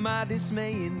sins to my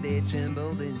dismay, and they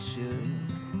trembled and shook.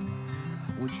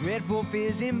 With dreadful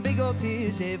fears and big old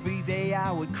tears, every day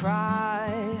I would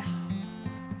cry.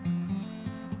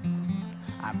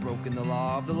 I'd broken the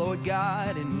law of the Lord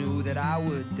God and knew that I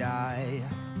would die.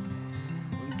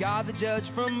 When God the judge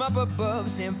from up above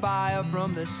sent fire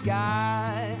from the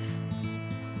sky.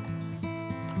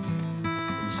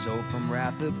 And so from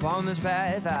wrath upon this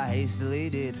path I hastily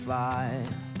did fly.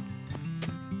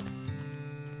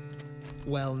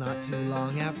 Well, not too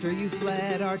long after you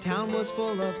fled, our town was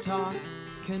full of talk.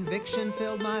 Conviction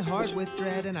filled my heart with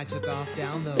dread, and I took off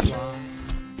down the block.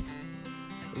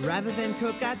 Rather than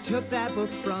cook, I took that book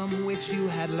from which you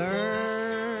had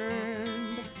learned.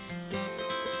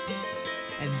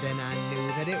 And then I knew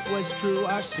that it was true,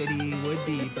 our city would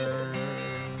be burned.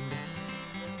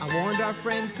 I warned our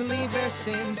friends to leave their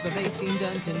sins, but they seemed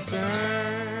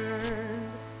unconcerned.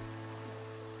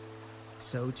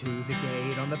 So to the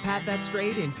gate on the path that's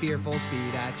straight, in fearful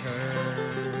speed I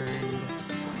turned.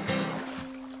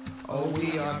 Oh,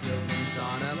 we are pilgrims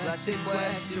on a blessed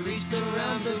quest to reach the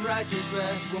realms of righteous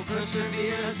rest. We'll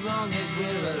persevere as long as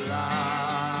we're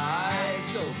alive.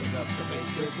 So pick up the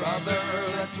pace, good brother.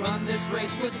 Let's run this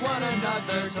race with one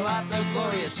another till at the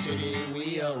glorious city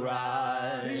we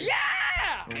arrive. Yeah!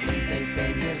 We face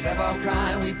dangers of all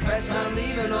kind, we press on,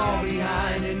 leaving all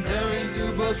behind, enduring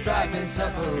through both strife and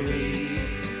suffering.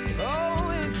 Oh,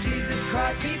 and Jesus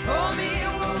Christ before me,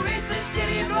 we'll reach the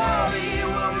city of glory,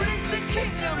 we'll reach the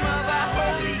kingdom of our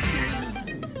holy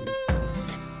King.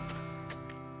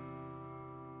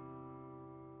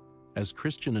 As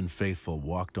Christian and Faithful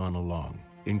walked on along,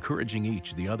 encouraging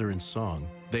each the other in song,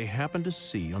 they happened to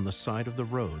see on the side of the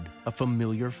road a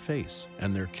familiar face,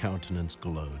 and their countenance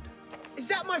glowed. Is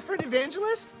that my friend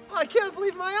Evangelist? Oh, I can't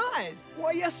believe my eyes.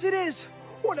 Why, yes, it is.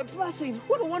 What a blessing.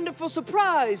 What a wonderful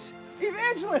surprise.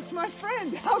 Evangelist, my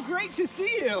friend, how great to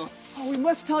see you. Oh, we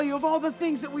must tell you of all the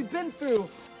things that we've been through.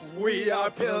 We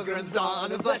are pilgrims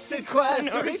on a blessed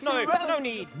quest.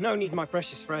 No need, my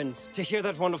precious friends, to hear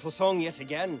that wonderful song yet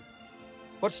again.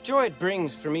 What joy it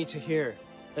brings for me to hear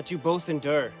that you both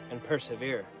endure and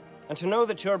persevere, and to know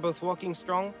that you're both walking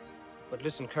strong. But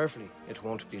listen carefully, it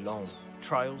won't be long.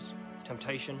 Trials,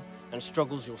 temptation, and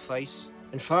struggles you'll face.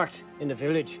 In fact, in the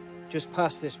village, just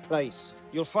past this place,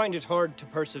 you'll find it hard to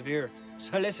persevere.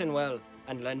 So listen well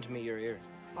and lend me your ear.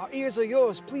 Our ears are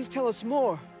yours. Please tell us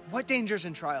more. What dangers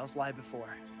and trials lie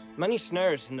before? Many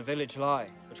snares in the village lie,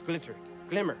 which glitter,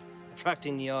 glimmer,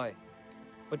 attracting the eye.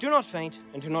 But do not faint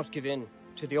and do not give in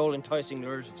to the all-enticing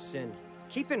lures of sin.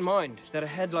 Keep in mind that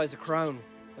ahead lies a crown.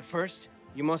 But first,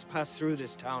 you must pass through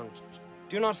this town.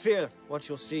 Do not fear what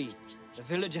you'll see. The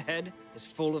village ahead is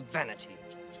full of vanity.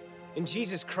 In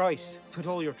Jesus Christ, put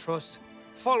all your trust.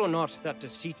 Follow not that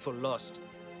deceitful lust.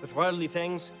 With worldly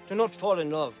things, do not fall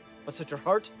in love, but set your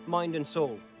heart, mind, and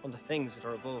soul on the things that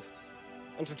are above.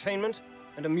 Entertainment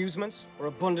and amusements are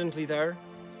abundantly there,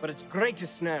 but its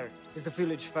greatest snare is the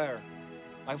village fair.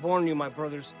 I warn you, my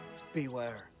brothers,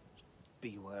 beware.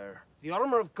 Beware. The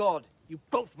armor of God you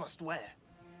both must wear.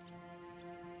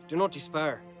 Do not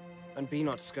despair, and be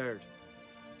not scared.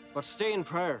 But stay in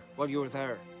prayer while you are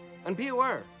there, and be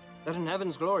aware that in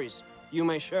heaven's glories you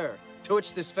may share, to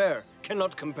which this fare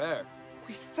cannot compare.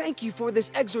 We thank you for this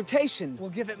exhortation. We'll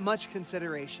give it much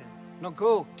consideration. Now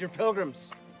go, dear pilgrims,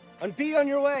 and be on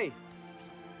your way.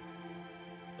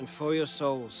 And for your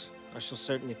souls, I shall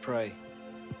certainly pray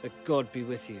that God be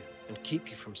with you and keep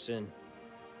you from sin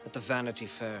at the Vanity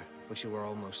Fair which you were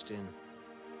almost in.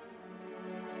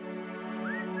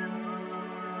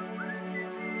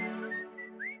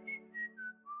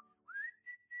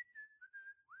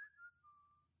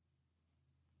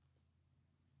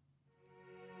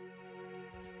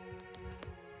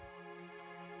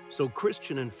 So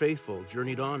Christian and Faithful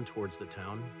journeyed on towards the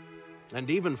town, and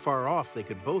even far off they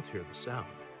could both hear the sound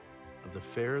of the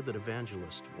fair that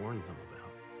Evangelist warned them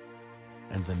about.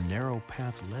 And the narrow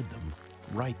path led them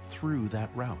right through that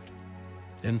route.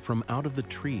 Then from out of the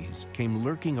trees came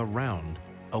lurking around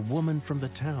a woman from the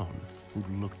town who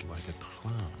looked like a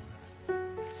clown.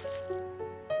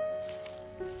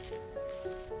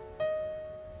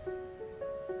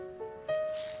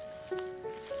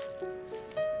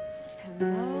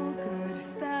 Hello, good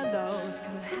fellows,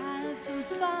 come have some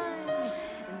fun.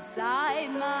 Inside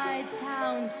my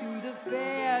town to the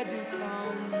fair do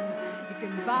come. You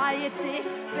can buy at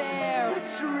this fair a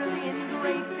trillion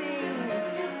great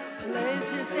things,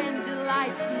 pleasures and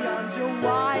delights beyond your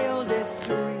wildest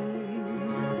dreams.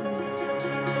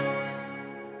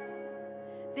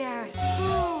 There's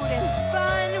food and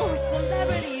fun with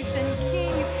celebrities and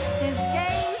kings. There's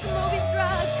games, movies,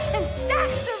 drugs, and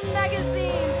stacks of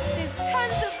magazines. There's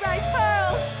tons of bright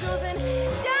pearls, jewels, and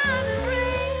diamond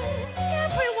rings.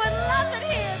 Everyone loves it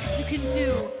here, 'cause you can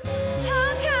do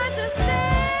all kinds of things.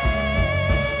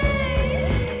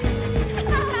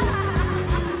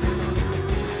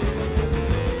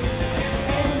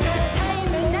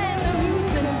 Entertainment and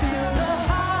amusement fill the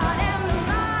heart and the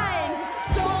mind.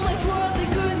 So much worldly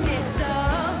goodness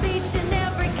of each and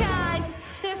every kind.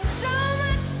 There's so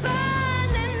much fun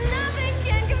that nothing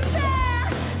can compare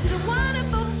to the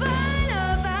wonderful fun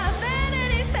of our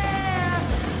Vanity Fair.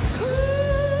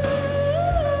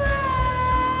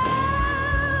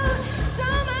 So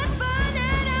much fun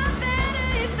at our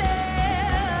Vanity Fair.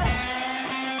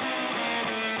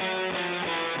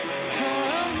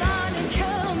 Come on and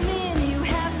come in, you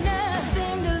have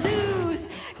nothing to lose.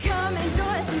 Come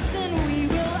enjoy some sin, we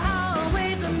will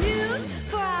always amuse.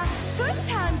 For our first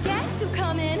time guests who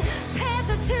come in pairs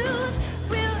of twos,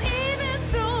 we'll even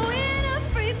throw in a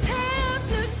free pair of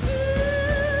new shoes.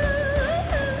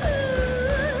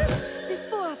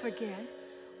 Before I forget,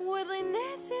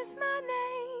 Woodliness is my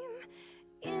name.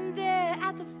 In there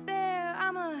at the fair,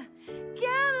 I'm a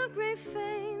gal of great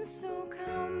fame. So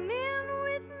come in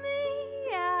with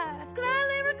me, I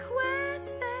gladly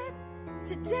request that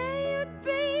today you'd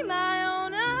be my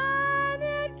own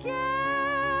honored guest.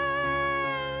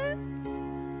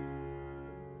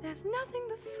 There's nothing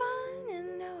but fun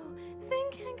and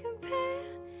nothing can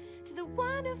compare to the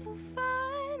wonderful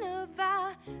fun of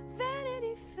our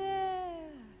Vanity Fair.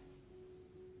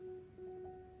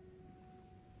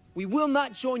 We will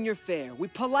not join your fair. We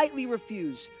politely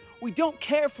refuse. We don't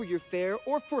care for your fair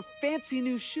or for fancy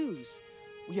new shoes.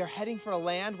 We are heading for a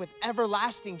land with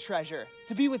everlasting treasure,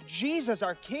 to be with Jesus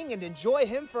our King and enjoy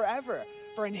him forever.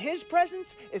 For in his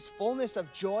presence is fullness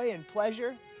of joy and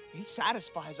pleasure. He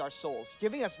satisfies our souls,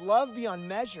 giving us love beyond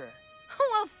measure.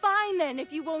 Well, fine then,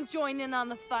 if you won't join in on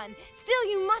the fun. Still,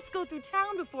 you must go through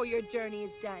town before your journey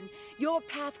is done. Your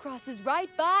path crosses right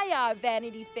by our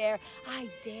Vanity Fair. I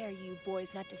dare you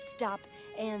boys not to stop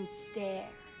and stare.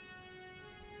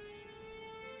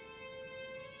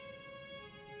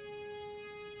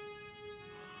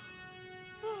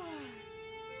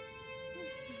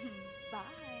 Bye.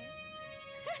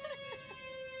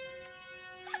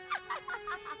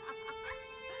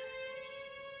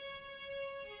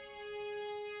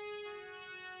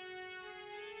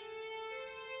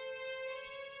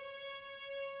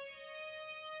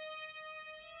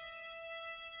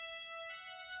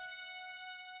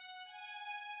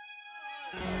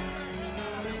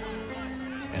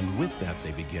 And with that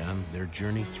they began their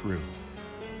journey through.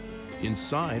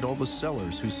 Inside, all the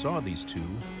sellers who saw these two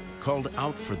called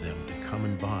out for them to come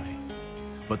and buy.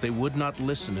 But they would not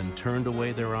listen and turned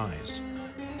away their eyes.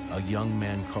 A young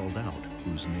man called out,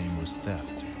 whose name was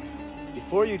Theft.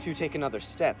 Before you two take another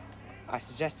step, I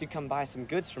suggest you come buy some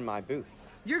goods from my booth.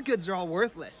 Your goods are all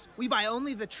worthless. We buy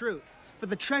only the truth. For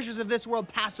the treasures of this world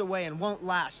pass away and won't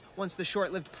last once the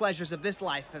short-lived pleasures of this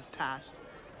life have passed.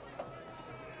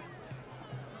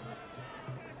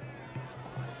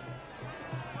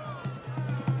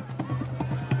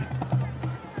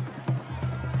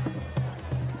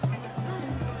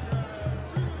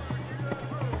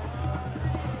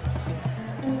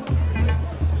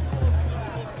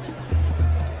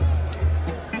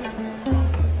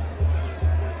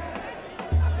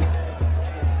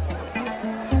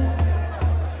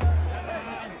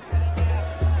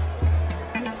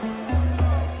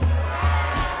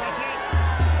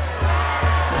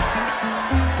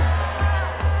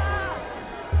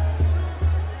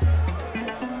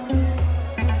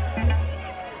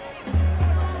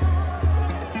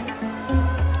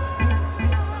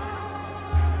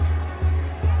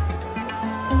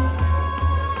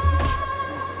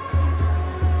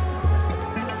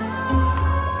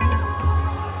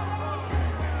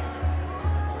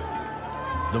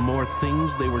 The more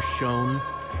things they were shown,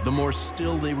 the more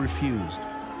still they refused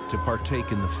to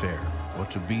partake in the fair or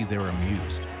to be there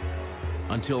amused,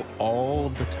 until all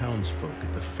of the townsfolk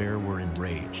at the fair were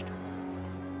enraged.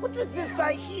 What is this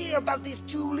I hear about these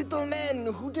two little men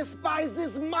who despise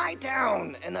this my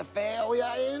town and the fair we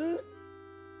are in?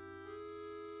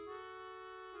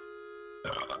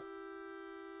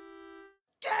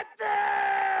 Get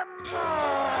them!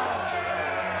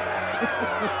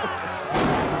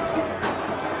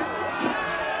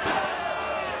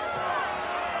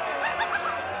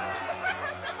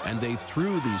 And they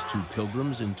threw these two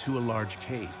pilgrims into a large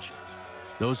cage.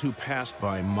 Those who passed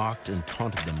by mocked and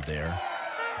taunted them there,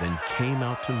 then came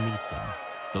out to meet them,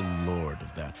 the lord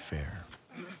of that fair.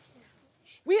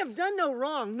 We have done no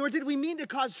wrong, nor did we mean to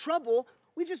cause trouble.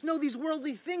 We just know these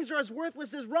worldly things are as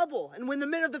worthless as rubble, and when the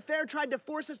men of the fair tried to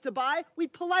force us to buy,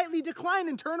 we'd politely decline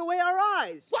and turn away our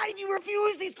eyes. Why do you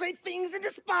refuse these great things and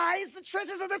despise the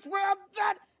treasures of this world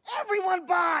that everyone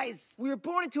buys? We were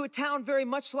born into a town very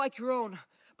much like your own,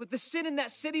 but the sin in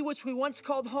that city which we once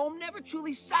called home never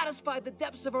truly satisfied the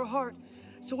depths of our heart.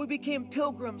 So we became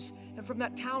pilgrims, and from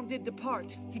that town did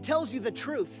depart. He tells you the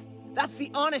truth. That's the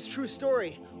honest, true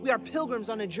story. We are pilgrims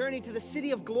on a journey to the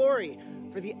city of glory,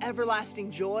 for the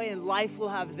everlasting joy and life we'll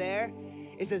have there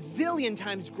is a zillion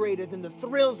times greater than the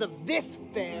thrills of this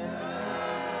fair.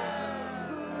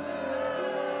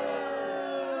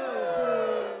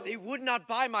 They would not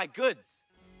buy my goods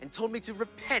and told me to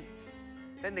repent.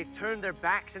 Then they turned their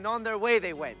backs and on their way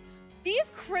they went.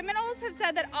 These criminals have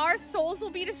said that our souls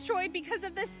will be destroyed because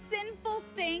of the sinful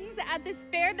things at this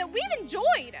fair that we've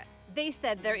enjoyed. They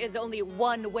said there is only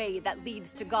one way that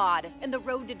leads to God, and the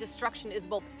road to destruction is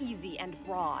both easy and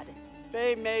broad.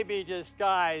 They may be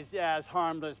disguised as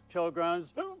harmless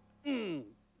pilgrims,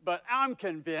 but I'm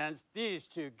convinced these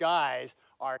two guys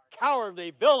are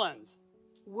cowardly villains.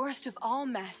 Worst of all,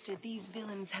 Master, these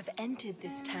villains have entered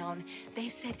this town. They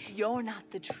said you're not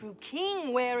the true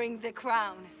king wearing the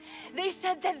crown. They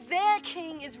said that their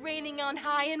king is reigning on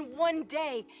high, and one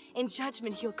day, in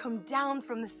judgment, he'll come down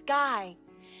from the sky.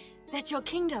 That your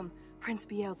kingdom, Prince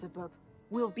Beelzebub,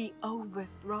 will be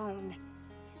overthrown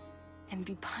and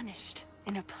be punished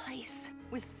in a place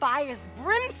with fire's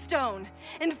brimstone.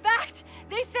 In fact,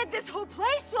 they said this whole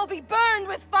place will be burned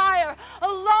with fire,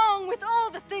 along with all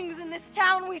the things in this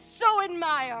town we so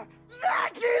admire.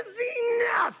 That is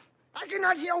enough! I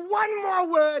cannot hear one more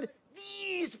word.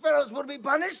 These fellows will be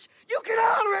punished. You can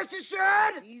all rest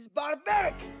assured. He's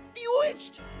barbaric,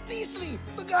 bewitched, beastly,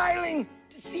 beguiling,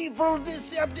 deceitful,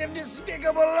 deceptive,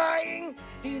 despicable, lying.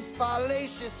 He's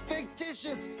fallacious,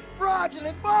 fictitious,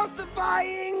 fraudulent,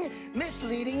 falsifying,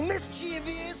 misleading,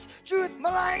 mischievous, truth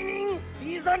maligning.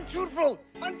 He's untruthful,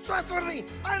 untrustworthy,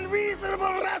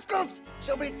 unreasonable rascals.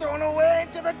 Shall be thrown away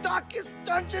into the darkest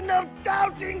dungeon of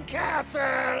Doubting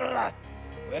Castle.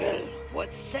 Well,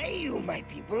 what say you, my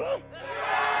people?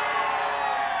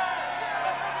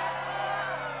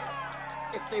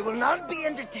 If they will not be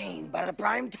entertained by the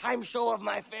prime-time show of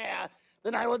my fair,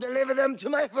 then I will deliver them to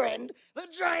my friend, the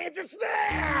Giant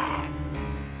Despair!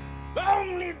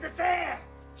 Long live the fair,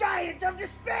 Giant of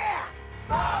Despair!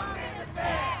 Long live the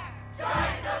fair,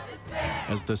 Giant of Despair!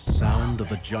 As the sound of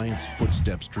the giant's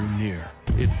footsteps drew near,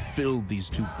 it filled these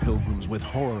two pilgrims with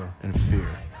horror and fear.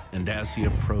 And as he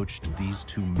approached these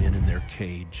two men in their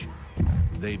cage,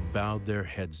 they bowed their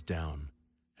heads down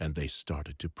and they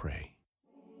started to pray.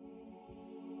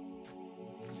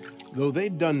 Though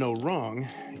they'd done no wrong,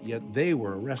 yet they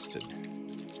were arrested,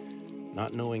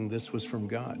 not knowing this was from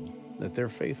God, that their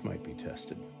faith might be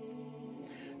tested.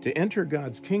 To enter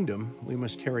God's kingdom, we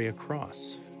must carry a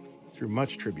cross, through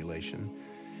much tribulation,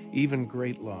 even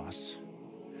great loss.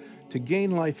 To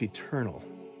gain life eternal,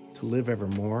 to live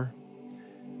evermore,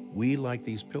 we, like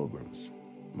these pilgrims,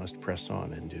 must press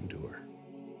on and endure.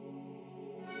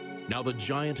 Now the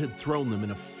giant had thrown them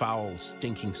in a foul,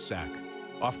 stinking sack,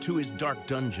 off to his dark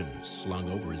dungeon slung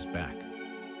over his back.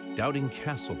 Doubting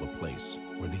Castle, the place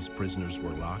where these prisoners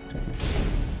were locked.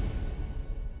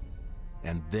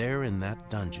 And there in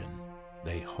that dungeon,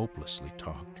 they hopelessly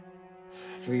talked.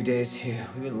 3 days here,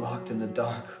 we've been locked in the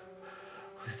dark,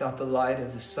 without the light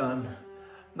of the sun,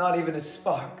 not even a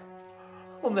spark.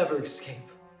 We'll never escape.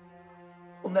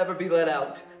 We'll never be let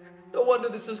out. No wonder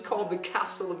this is called the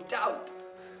Castle of Doubt.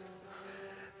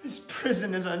 This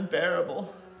prison is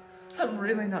unbearable. I'm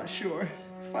really not sure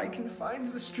if I can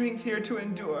find the strength here to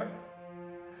endure.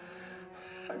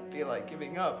 I feel like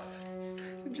giving up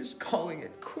and just calling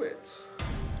it quits.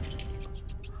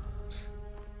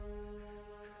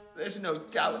 There's no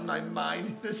doubt in my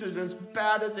mind this is as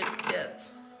bad as it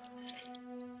gets.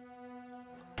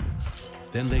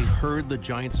 Then they heard the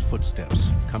giant's footsteps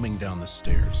coming down the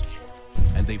stairs,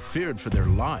 and they feared for their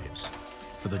lives,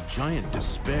 for the giant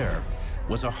Despair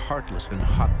was a heartless and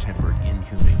hot-tempered,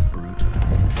 inhumane brute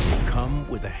who had come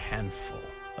with a handful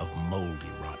of moldy,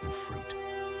 rotten fruit.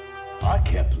 I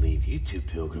can't believe you two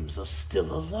pilgrims are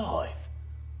still alive.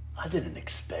 I didn't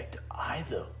expect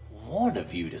either one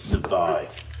of you to survive.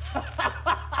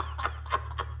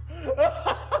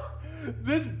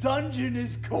 This dungeon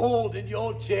is cold and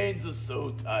your chains are so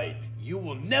tight. You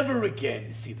will never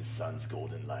again see the sun's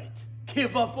golden light.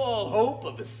 Give up all hope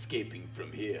of escaping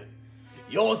from here.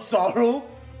 Your sorrow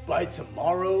by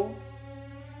tomorrow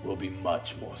will be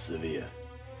much more severe.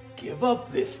 Give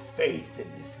up this faith in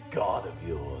this God of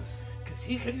yours, because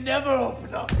he can never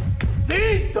open up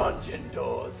these dungeon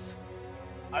doors.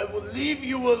 I will leave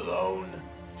you alone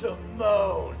to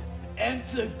moan and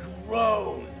to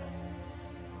groan.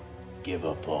 Give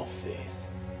up all faith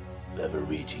of ever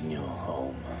reaching your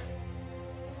home.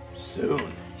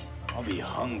 Soon, I'll be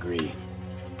hungry,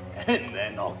 and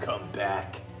then I'll come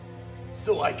back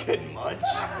so I can munch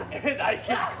and I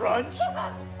can crunch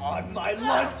on my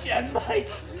lunch and my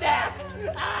snack.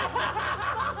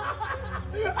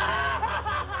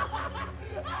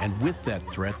 And with that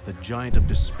threat, the giant of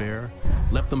Despair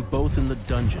left them both in the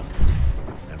dungeon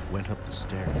and went up the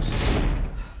stairs.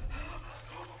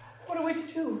 What are we to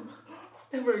do?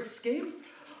 We'll never escape.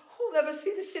 We'll never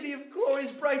see the city of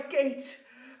glory's bright gates.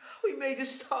 We may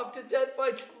just starve to death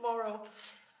by tomorrow.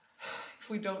 If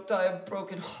we don't die of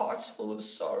broken hearts full of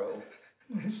sorrow.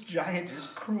 This giant is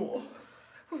cruel.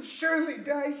 We'll surely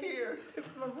die here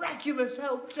if miraculous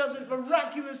help doesn't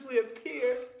miraculously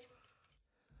appear.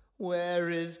 Where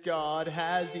is God?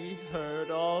 Has he heard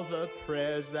all the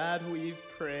prayers that we've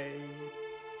prayed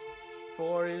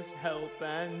for his help?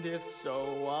 And if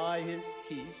so, why is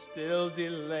he still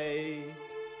delayed?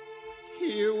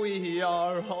 Here we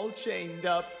are, all chained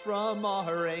up from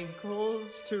our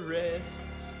ankles to wrists.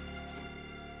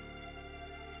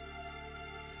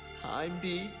 I'm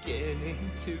beginning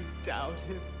to doubt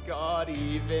if God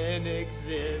even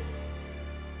exists.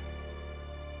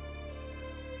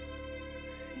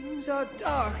 Things are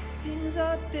dark, things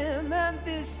are dim, and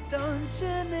this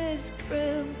dungeon is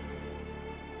grim.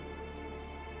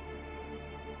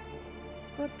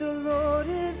 But the Lord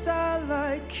is our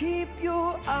light, keep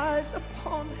your eyes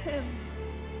upon him.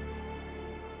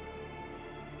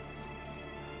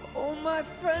 Oh, my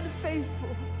friend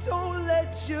faithful, don't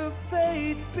let your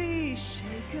faith be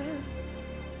shaken.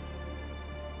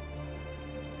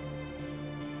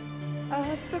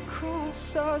 At the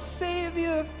cross, our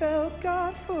Savior felt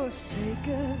God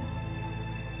forsaken.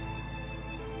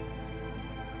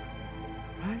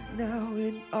 Right now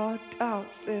in our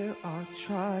doubts there are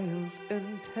trials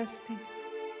and testing.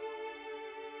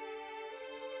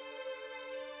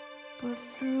 But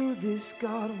through this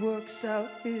God works out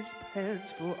his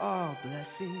plans for our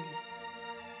blessing.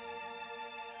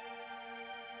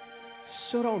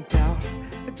 So don't doubt,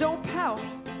 don't pout.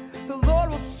 The Lord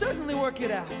will certainly work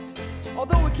it out.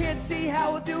 Although we can't see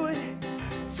how we'll do it,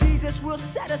 Jesus will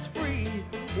set us free.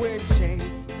 We're in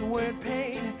chains and we're in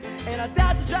pain, and our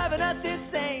doubts are driving us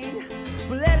insane.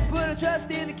 But let us put our trust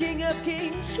in the King of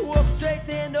Kings, who orchestrates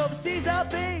and oversees all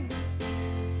things.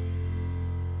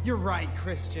 You're right,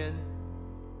 Christian.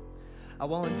 I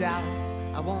won't doubt,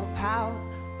 I won't pout.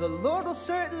 The Lord will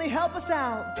certainly help us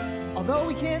out. Although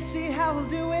we can't see how he'll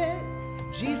do it,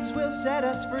 Jesus will set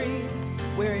us free.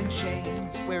 We're in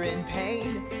chains, we're in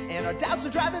pain, and our doubts are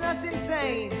driving us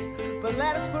insane. But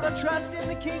let us put our trust in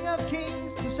the King of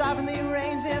Kings, who sovereignly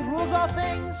reigns and rules all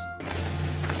things.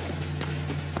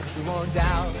 We won't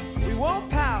doubt, we won't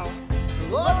pout. The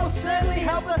Lord will certainly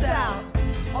help us out.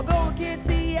 Although we can't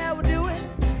see how we'll do it,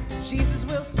 Jesus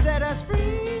will set us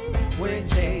free. We're in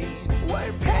chains, we're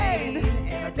in pain,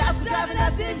 and our doubts are driving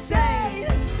us insane.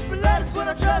 But let us put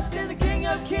our trust in the King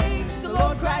of Kings, the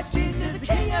Lord Christ Jesus, the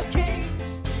King of Kings.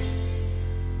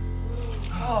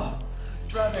 Oh,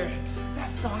 brother, that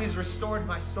song has restored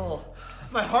my soul.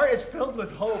 My heart is filled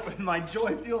with hope, and my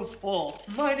joy feels full.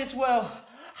 Mine as well.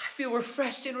 I feel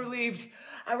refreshed and relieved.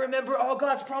 I remember all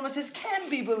God's promises can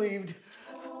be believed.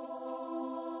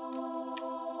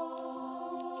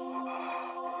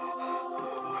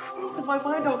 With my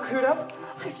mind all cleared up,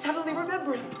 I suddenly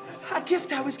remembered a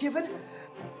gift I was given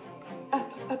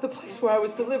at the place where I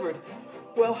was delivered.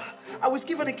 Well, I was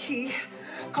given a key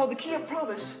called the Key of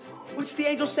Promise, which the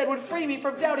angel said would free me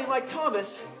from doubting like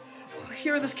Thomas.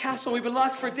 Here in this castle, we've been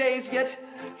locked for days, yet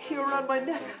here around my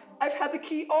neck, I've had the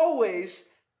key always.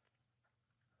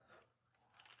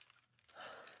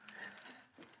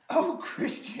 Oh,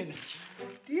 Christian,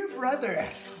 dear brother,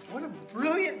 what a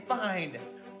brilliant find.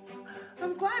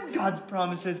 I'm glad God's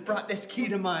promises brought this key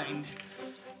to mind.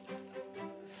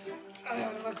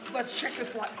 Let's check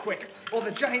this lock quick, while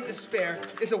the giant Despair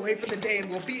is away for the day and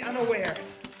will be unaware.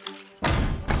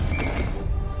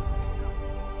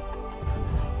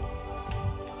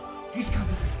 He's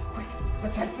coming. Quick,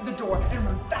 let's head for the door and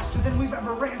run faster than we've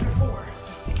ever ran before.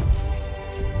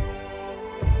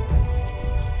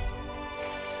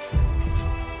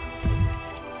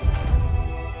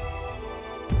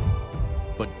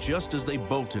 But just as they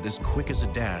bolted as quick as a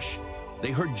dash,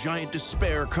 they heard giant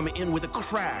Despair come in with a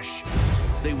crash.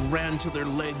 They ran till their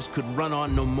legs could run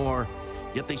on no more,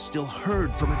 yet they still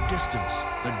heard from a distance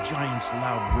the giant's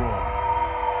loud roar.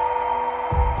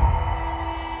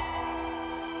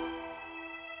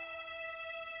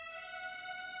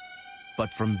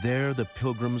 But from there, the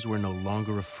pilgrims were no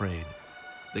longer afraid.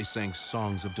 They sang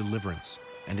songs of deliverance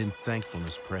and in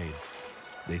thankfulness prayed.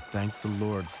 They thanked the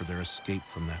Lord for their escape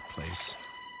from that place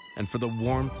and for the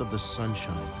warmth of the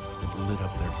sunshine that lit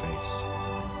up their face.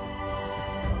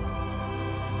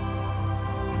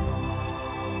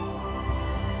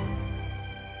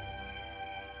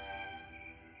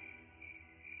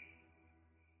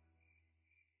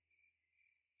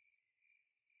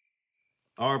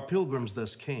 Our pilgrims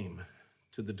thus came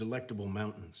to the delectable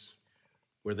mountains,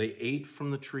 where they ate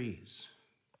from the trees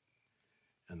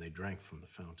and they drank from the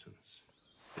fountains.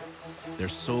 Their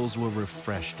souls were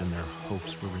refreshed and their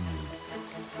hopes were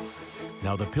renewed.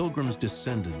 Now the pilgrims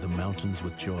descended the mountains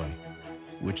with joy,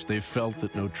 which they felt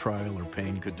that no trial or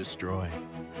pain could destroy.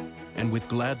 And with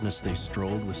gladness they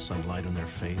strolled with sunlight on their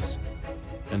face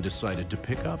and decided to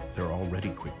pick up their already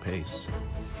quick pace.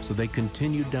 So they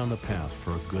continued down the path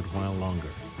for a good while longer.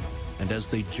 And as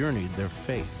they journeyed, their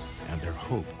faith and their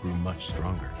hope grew much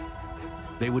stronger.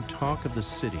 They would talk of the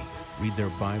city, read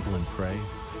their Bible and pray.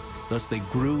 Thus they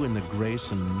grew in the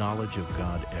grace and knowledge of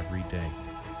God every day.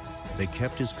 They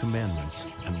kept his commandments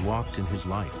and walked in his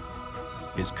light.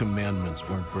 His commandments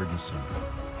weren't burdensome,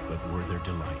 but were their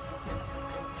delight.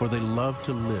 For they loved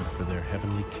to live for their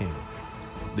heavenly King.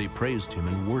 They praised him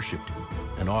and worshiped him,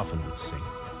 and often would sing.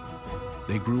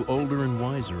 They grew older and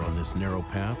wiser on this narrow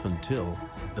path until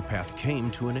the path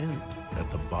came to an end at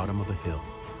the bottom of a hill.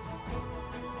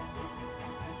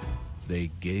 They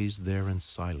gazed there in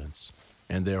silence,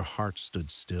 and their hearts stood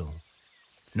still.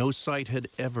 No sight had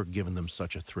ever given them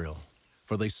such a thrill,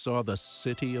 for they saw the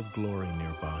city of glory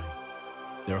nearby.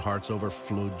 Their hearts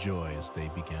overflowed joy as they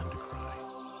began to cry.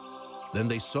 Then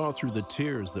they saw through the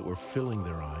tears that were filling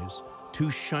their eyes, two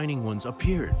shining ones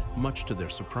appeared, much to their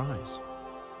surprise.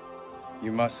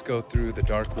 You must go through the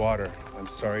dark water, I'm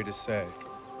sorry to say,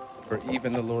 for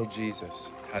even the Lord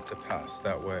Jesus had to pass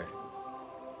that way.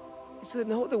 Is there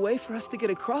no other way for us to get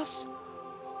across?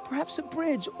 Perhaps a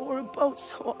bridge or a boat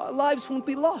so our lives won't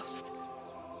be lost.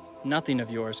 Nothing of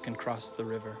yours can cross the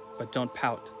river, but don't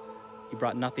pout. You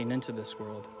brought nothing into this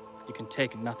world. You can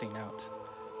take nothing out.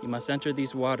 You must enter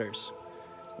these waters,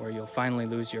 where you'll finally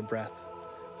lose your breath,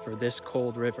 for this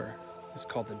cold river is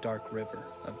called the dark river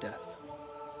of death.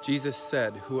 Jesus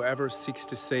said, whoever seeks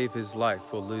to save his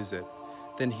life will lose it.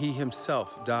 Then he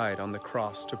himself died on the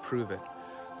cross to prove it.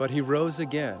 But he rose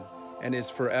again and is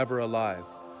forever alive,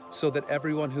 so that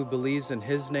everyone who believes in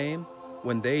his name,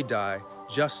 when they die,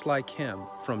 just like him,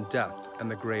 from death and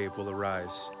the grave will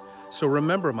arise. So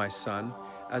remember, my son,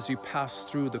 as you pass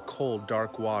through the cold,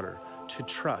 dark water, to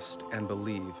trust and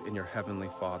believe in your heavenly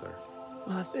Father.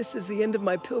 Well, if this is the end of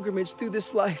my pilgrimage through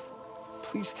this life,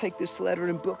 please take this letter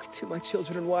and book to my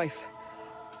children and wife.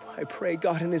 I pray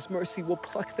God in his mercy will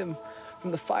pluck them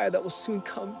from the fire that will soon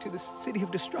come to the city of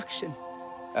destruction.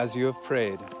 As you have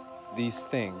prayed, these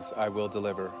things I will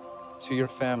deliver to your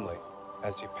family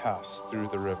as you pass through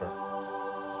the river.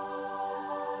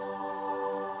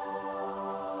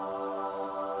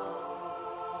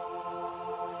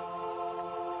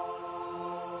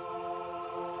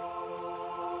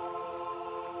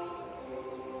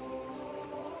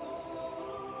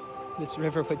 This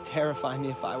river would terrify me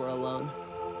if I were alone.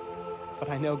 But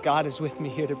I know God is with me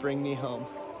here to bring me home.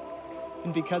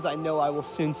 And because I know I will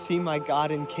soon see my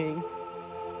God and King,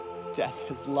 death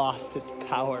has lost its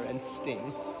power and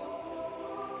sting.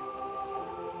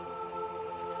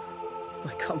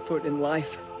 My comfort in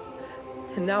life,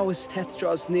 and now as death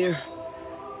draws near,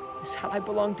 is how I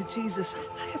belong to Jesus.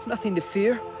 I have nothing to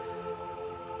fear.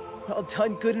 Well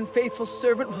done, good and faithful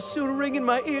servant, will soon ring in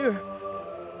my ear.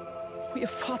 We have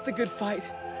fought the good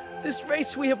fight. This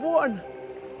race we have won.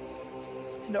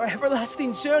 And our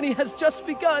everlasting journey has just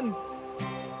begun.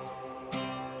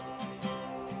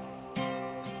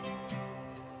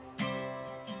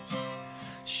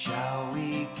 Shall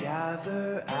we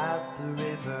gather at the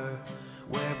river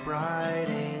where bright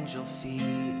angel feet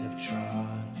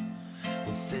trod,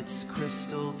 with its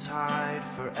crystal tide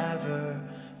forever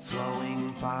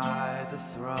flowing by the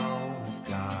throne of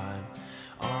God.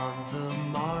 On the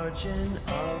margin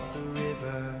of the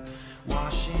river,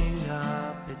 washing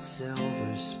up its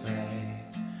silver spray,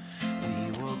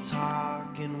 we will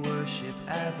talk and worship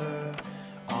ever,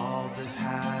 all the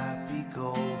happy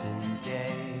golden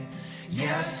day.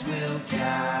 Yes, we'll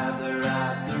gather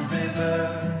at the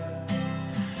river,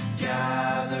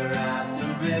 gather at the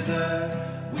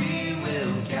river, we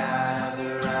will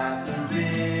gather at the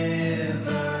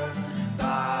river,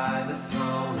 by the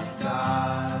throne of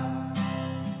God.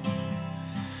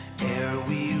 Ere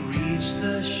we reach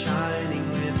the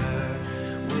shining river,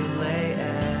 we'll lay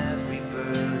every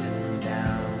burden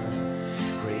down.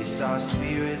 Grace our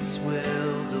spirits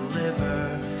will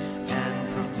deliver,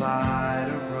 and provide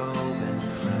a robe and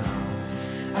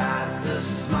crown. At the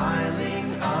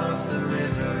smiling of the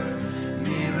river,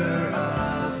 mirror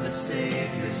of the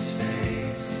Savior's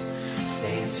face,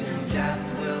 saints whom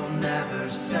death will never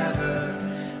sever,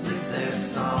 lift their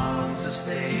songs of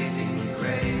saving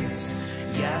grace.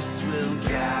 Yes, we'll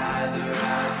gather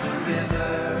at the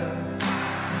river,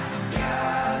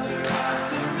 gather at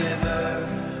the river,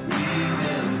 we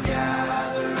will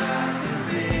gather at the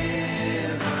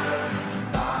river,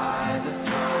 by the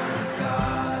throne of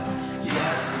God.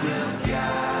 Yes, we'll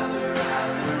gather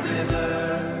at the river,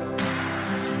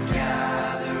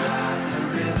 gather at the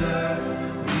river,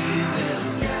 we will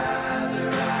gather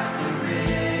at the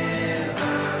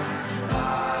river,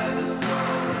 by the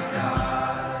throne of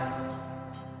God.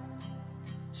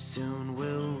 Soon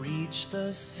we'll reach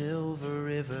the silver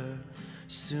river,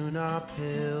 soon our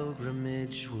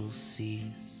pilgrimage will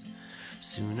cease,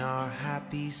 soon our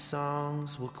happy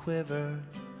songs will quiver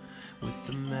with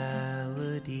the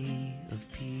melody of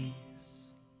peace.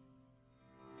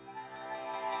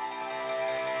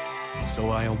 So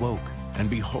I awoke, and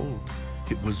behold,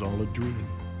 it was all a dream.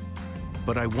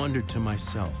 But I wondered to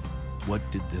myself, what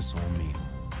did this all mean?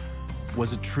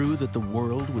 Was it true that the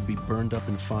world would be burned up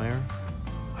in fire?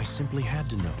 I simply had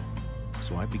to know,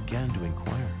 so I began to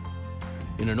inquire.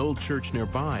 In an old church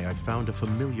nearby, I found a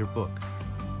familiar book.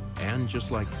 And just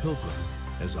like Pilgrim,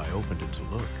 as I opened it to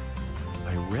look,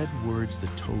 I read words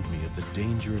that told me of the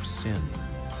danger of sin.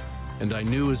 And I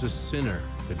knew as a sinner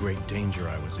the great danger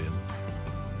I was in.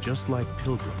 Just like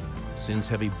Pilgrim, sin's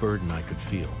heavy burden I could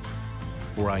feel,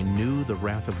 for I knew the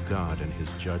wrath of God and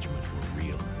his judgment were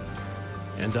real.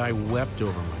 And I wept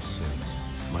over my sin,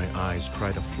 my eyes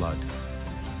cried a flood.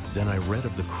 Then I read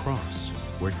of the cross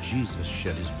where Jesus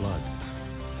shed his blood.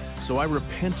 So I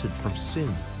repented from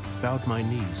sin, bowed my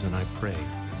knees, and I prayed.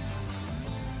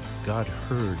 God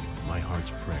heard my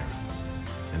heart's prayer,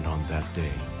 and on that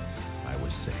day I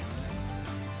was saved.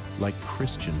 Like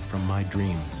Christian from my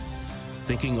dream,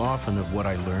 thinking often of what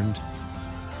I learned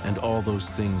and all those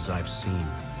things I've seen.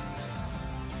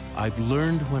 I've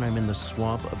learned when I'm in the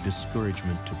swamp of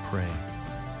discouragement to pray,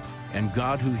 and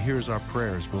God who hears our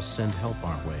prayers will send help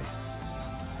our way.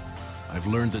 I've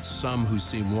learned that some who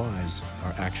seem wise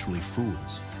are actually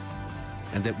fools,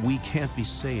 and that we can't be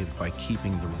saved by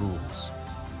keeping the rules.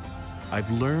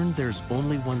 I've learned there's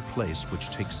only one place which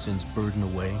takes sin's burden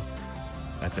away,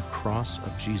 at the cross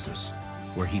of Jesus,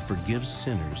 where he forgives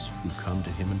sinners who come to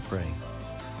him and pray.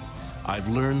 I've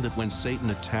learned that when Satan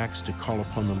attacks to call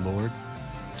upon the Lord,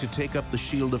 to take up the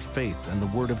shield of faith and the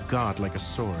word of God like a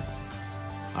sword.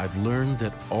 I've learned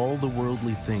that all the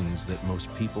worldly things that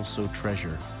most people so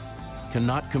treasure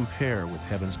cannot compare with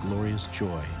heaven's glorious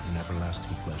joy and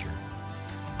everlasting pleasure.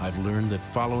 I've learned that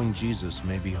following Jesus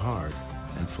may be hard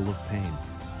and full of pain,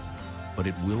 but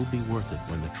it will be worth it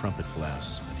when the trumpet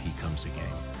blasts and he comes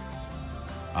again.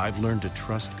 I've learned to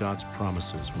trust God's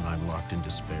promises when I'm locked in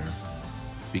despair,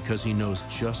 because he knows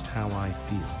just how I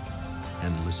feel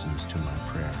and listens to my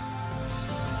prayer.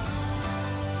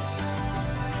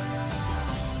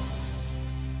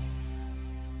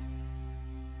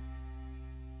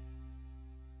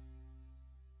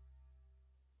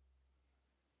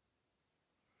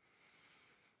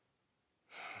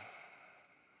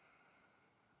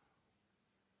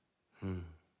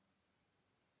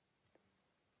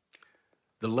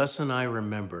 The lesson I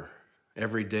remember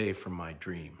every day from my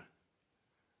dream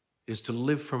is to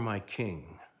live for my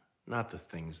King, not the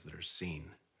things that are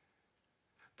seen.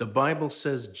 The Bible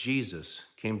says Jesus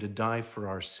came to die for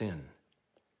our sin.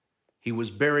 He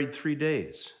was buried 3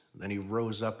 days, then he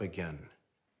rose up again.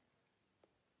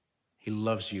 He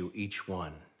loves you, each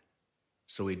one,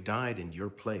 so he died in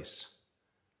your place,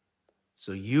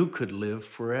 so you could live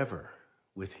forever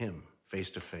with him face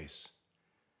to face.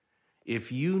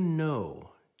 If you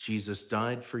know Jesus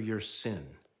died for your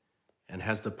sin and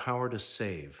has the power to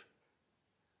save,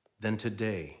 then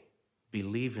today,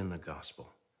 believe in the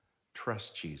gospel,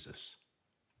 trust Jesus,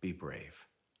 be brave.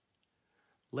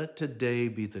 Let today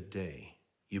be the day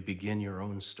you begin your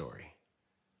own story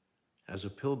as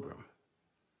a pilgrim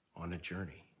on a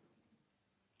journey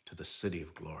to the city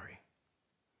of glory.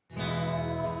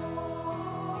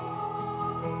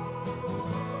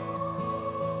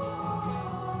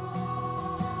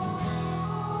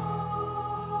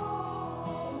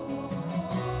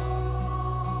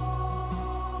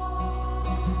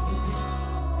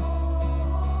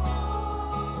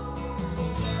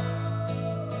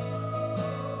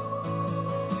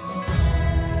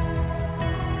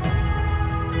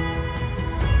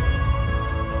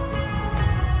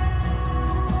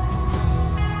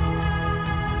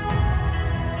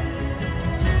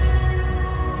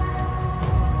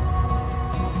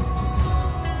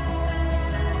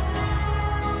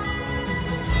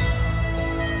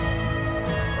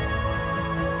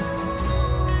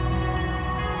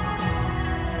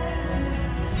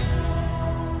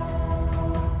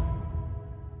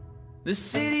 The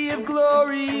city of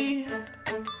glory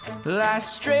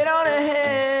lies straight on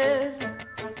ahead.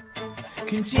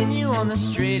 Continue on the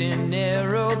straight and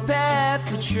narrow path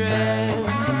to tread.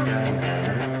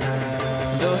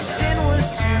 Though sin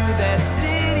was to that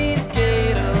city's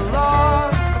gate a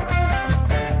lock,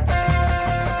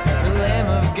 the Lamb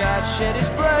of God shed his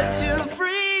blood to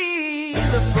free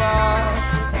the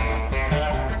flock.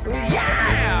 Yeah!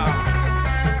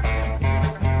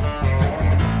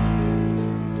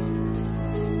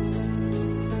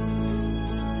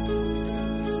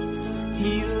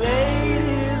 He laid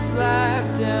his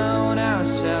life down, our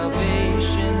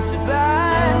salvation to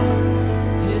buy.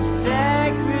 His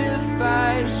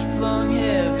sacrifice flung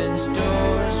heaven's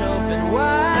doors open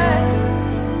wide.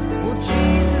 Well,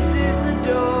 Jesus is the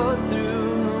door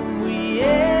through whom we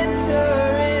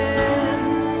enter in.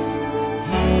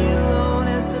 He alone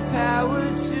has the power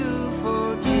to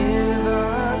forgive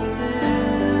our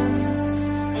sin.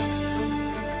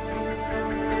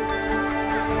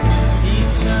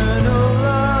 Eternal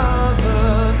love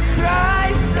of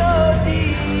Christ so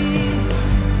deep.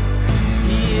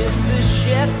 He is the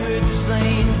shepherd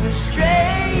slain for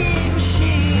straying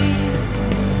sheep.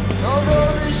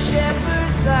 Although the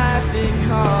shepherd's life it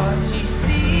costs, he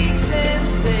seeks and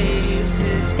saves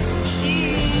his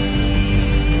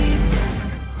sheep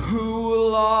who were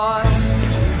lost.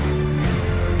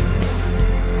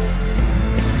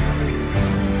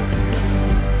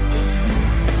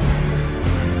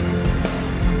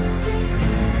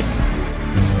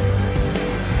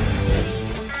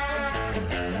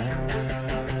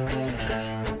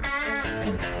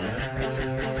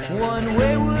 One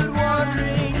wayward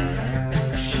wandering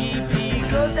sheep he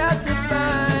goes out to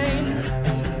find,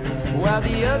 while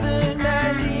the other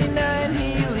 99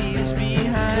 he leaves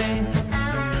behind.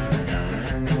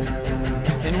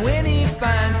 And when he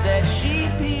finds that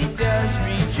sheep he does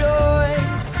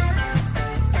rejoice,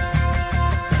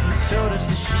 and so does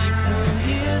the sheep who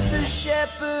hears the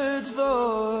shepherd's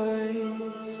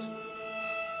voice.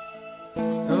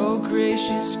 Oh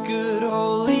gracious, good,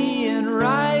 holy, and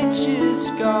righteous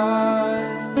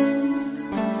God,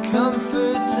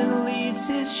 comforts and leads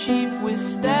his sheep with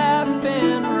staff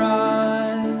and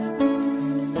rod.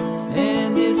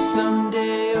 And if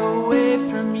someday away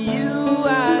from you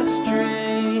I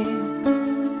stray,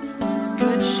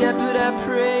 good shepherd, I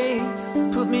pray,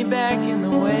 put me back in the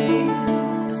way.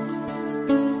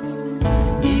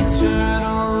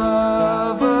 Eternal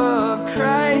love of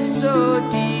Christ so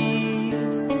deep,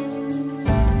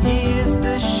 he is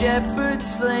the shepherd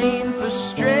slain for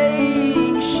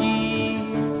straying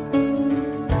sheep.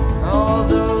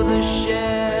 Although the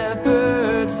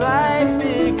shepherd's life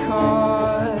it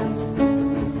costs,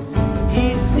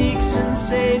 he seeks and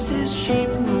saves his sheep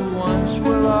who once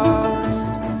were lost.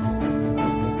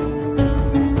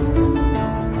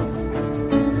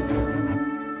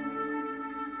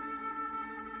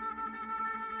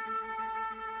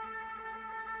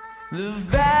 The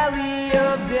valley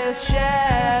of death's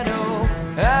shadow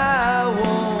I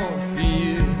won't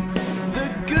fear. The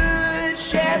good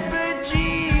shepherd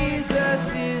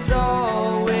Jesus is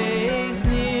always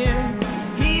near.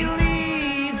 He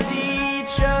leads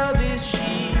each of his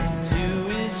sheep to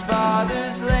his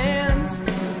Father's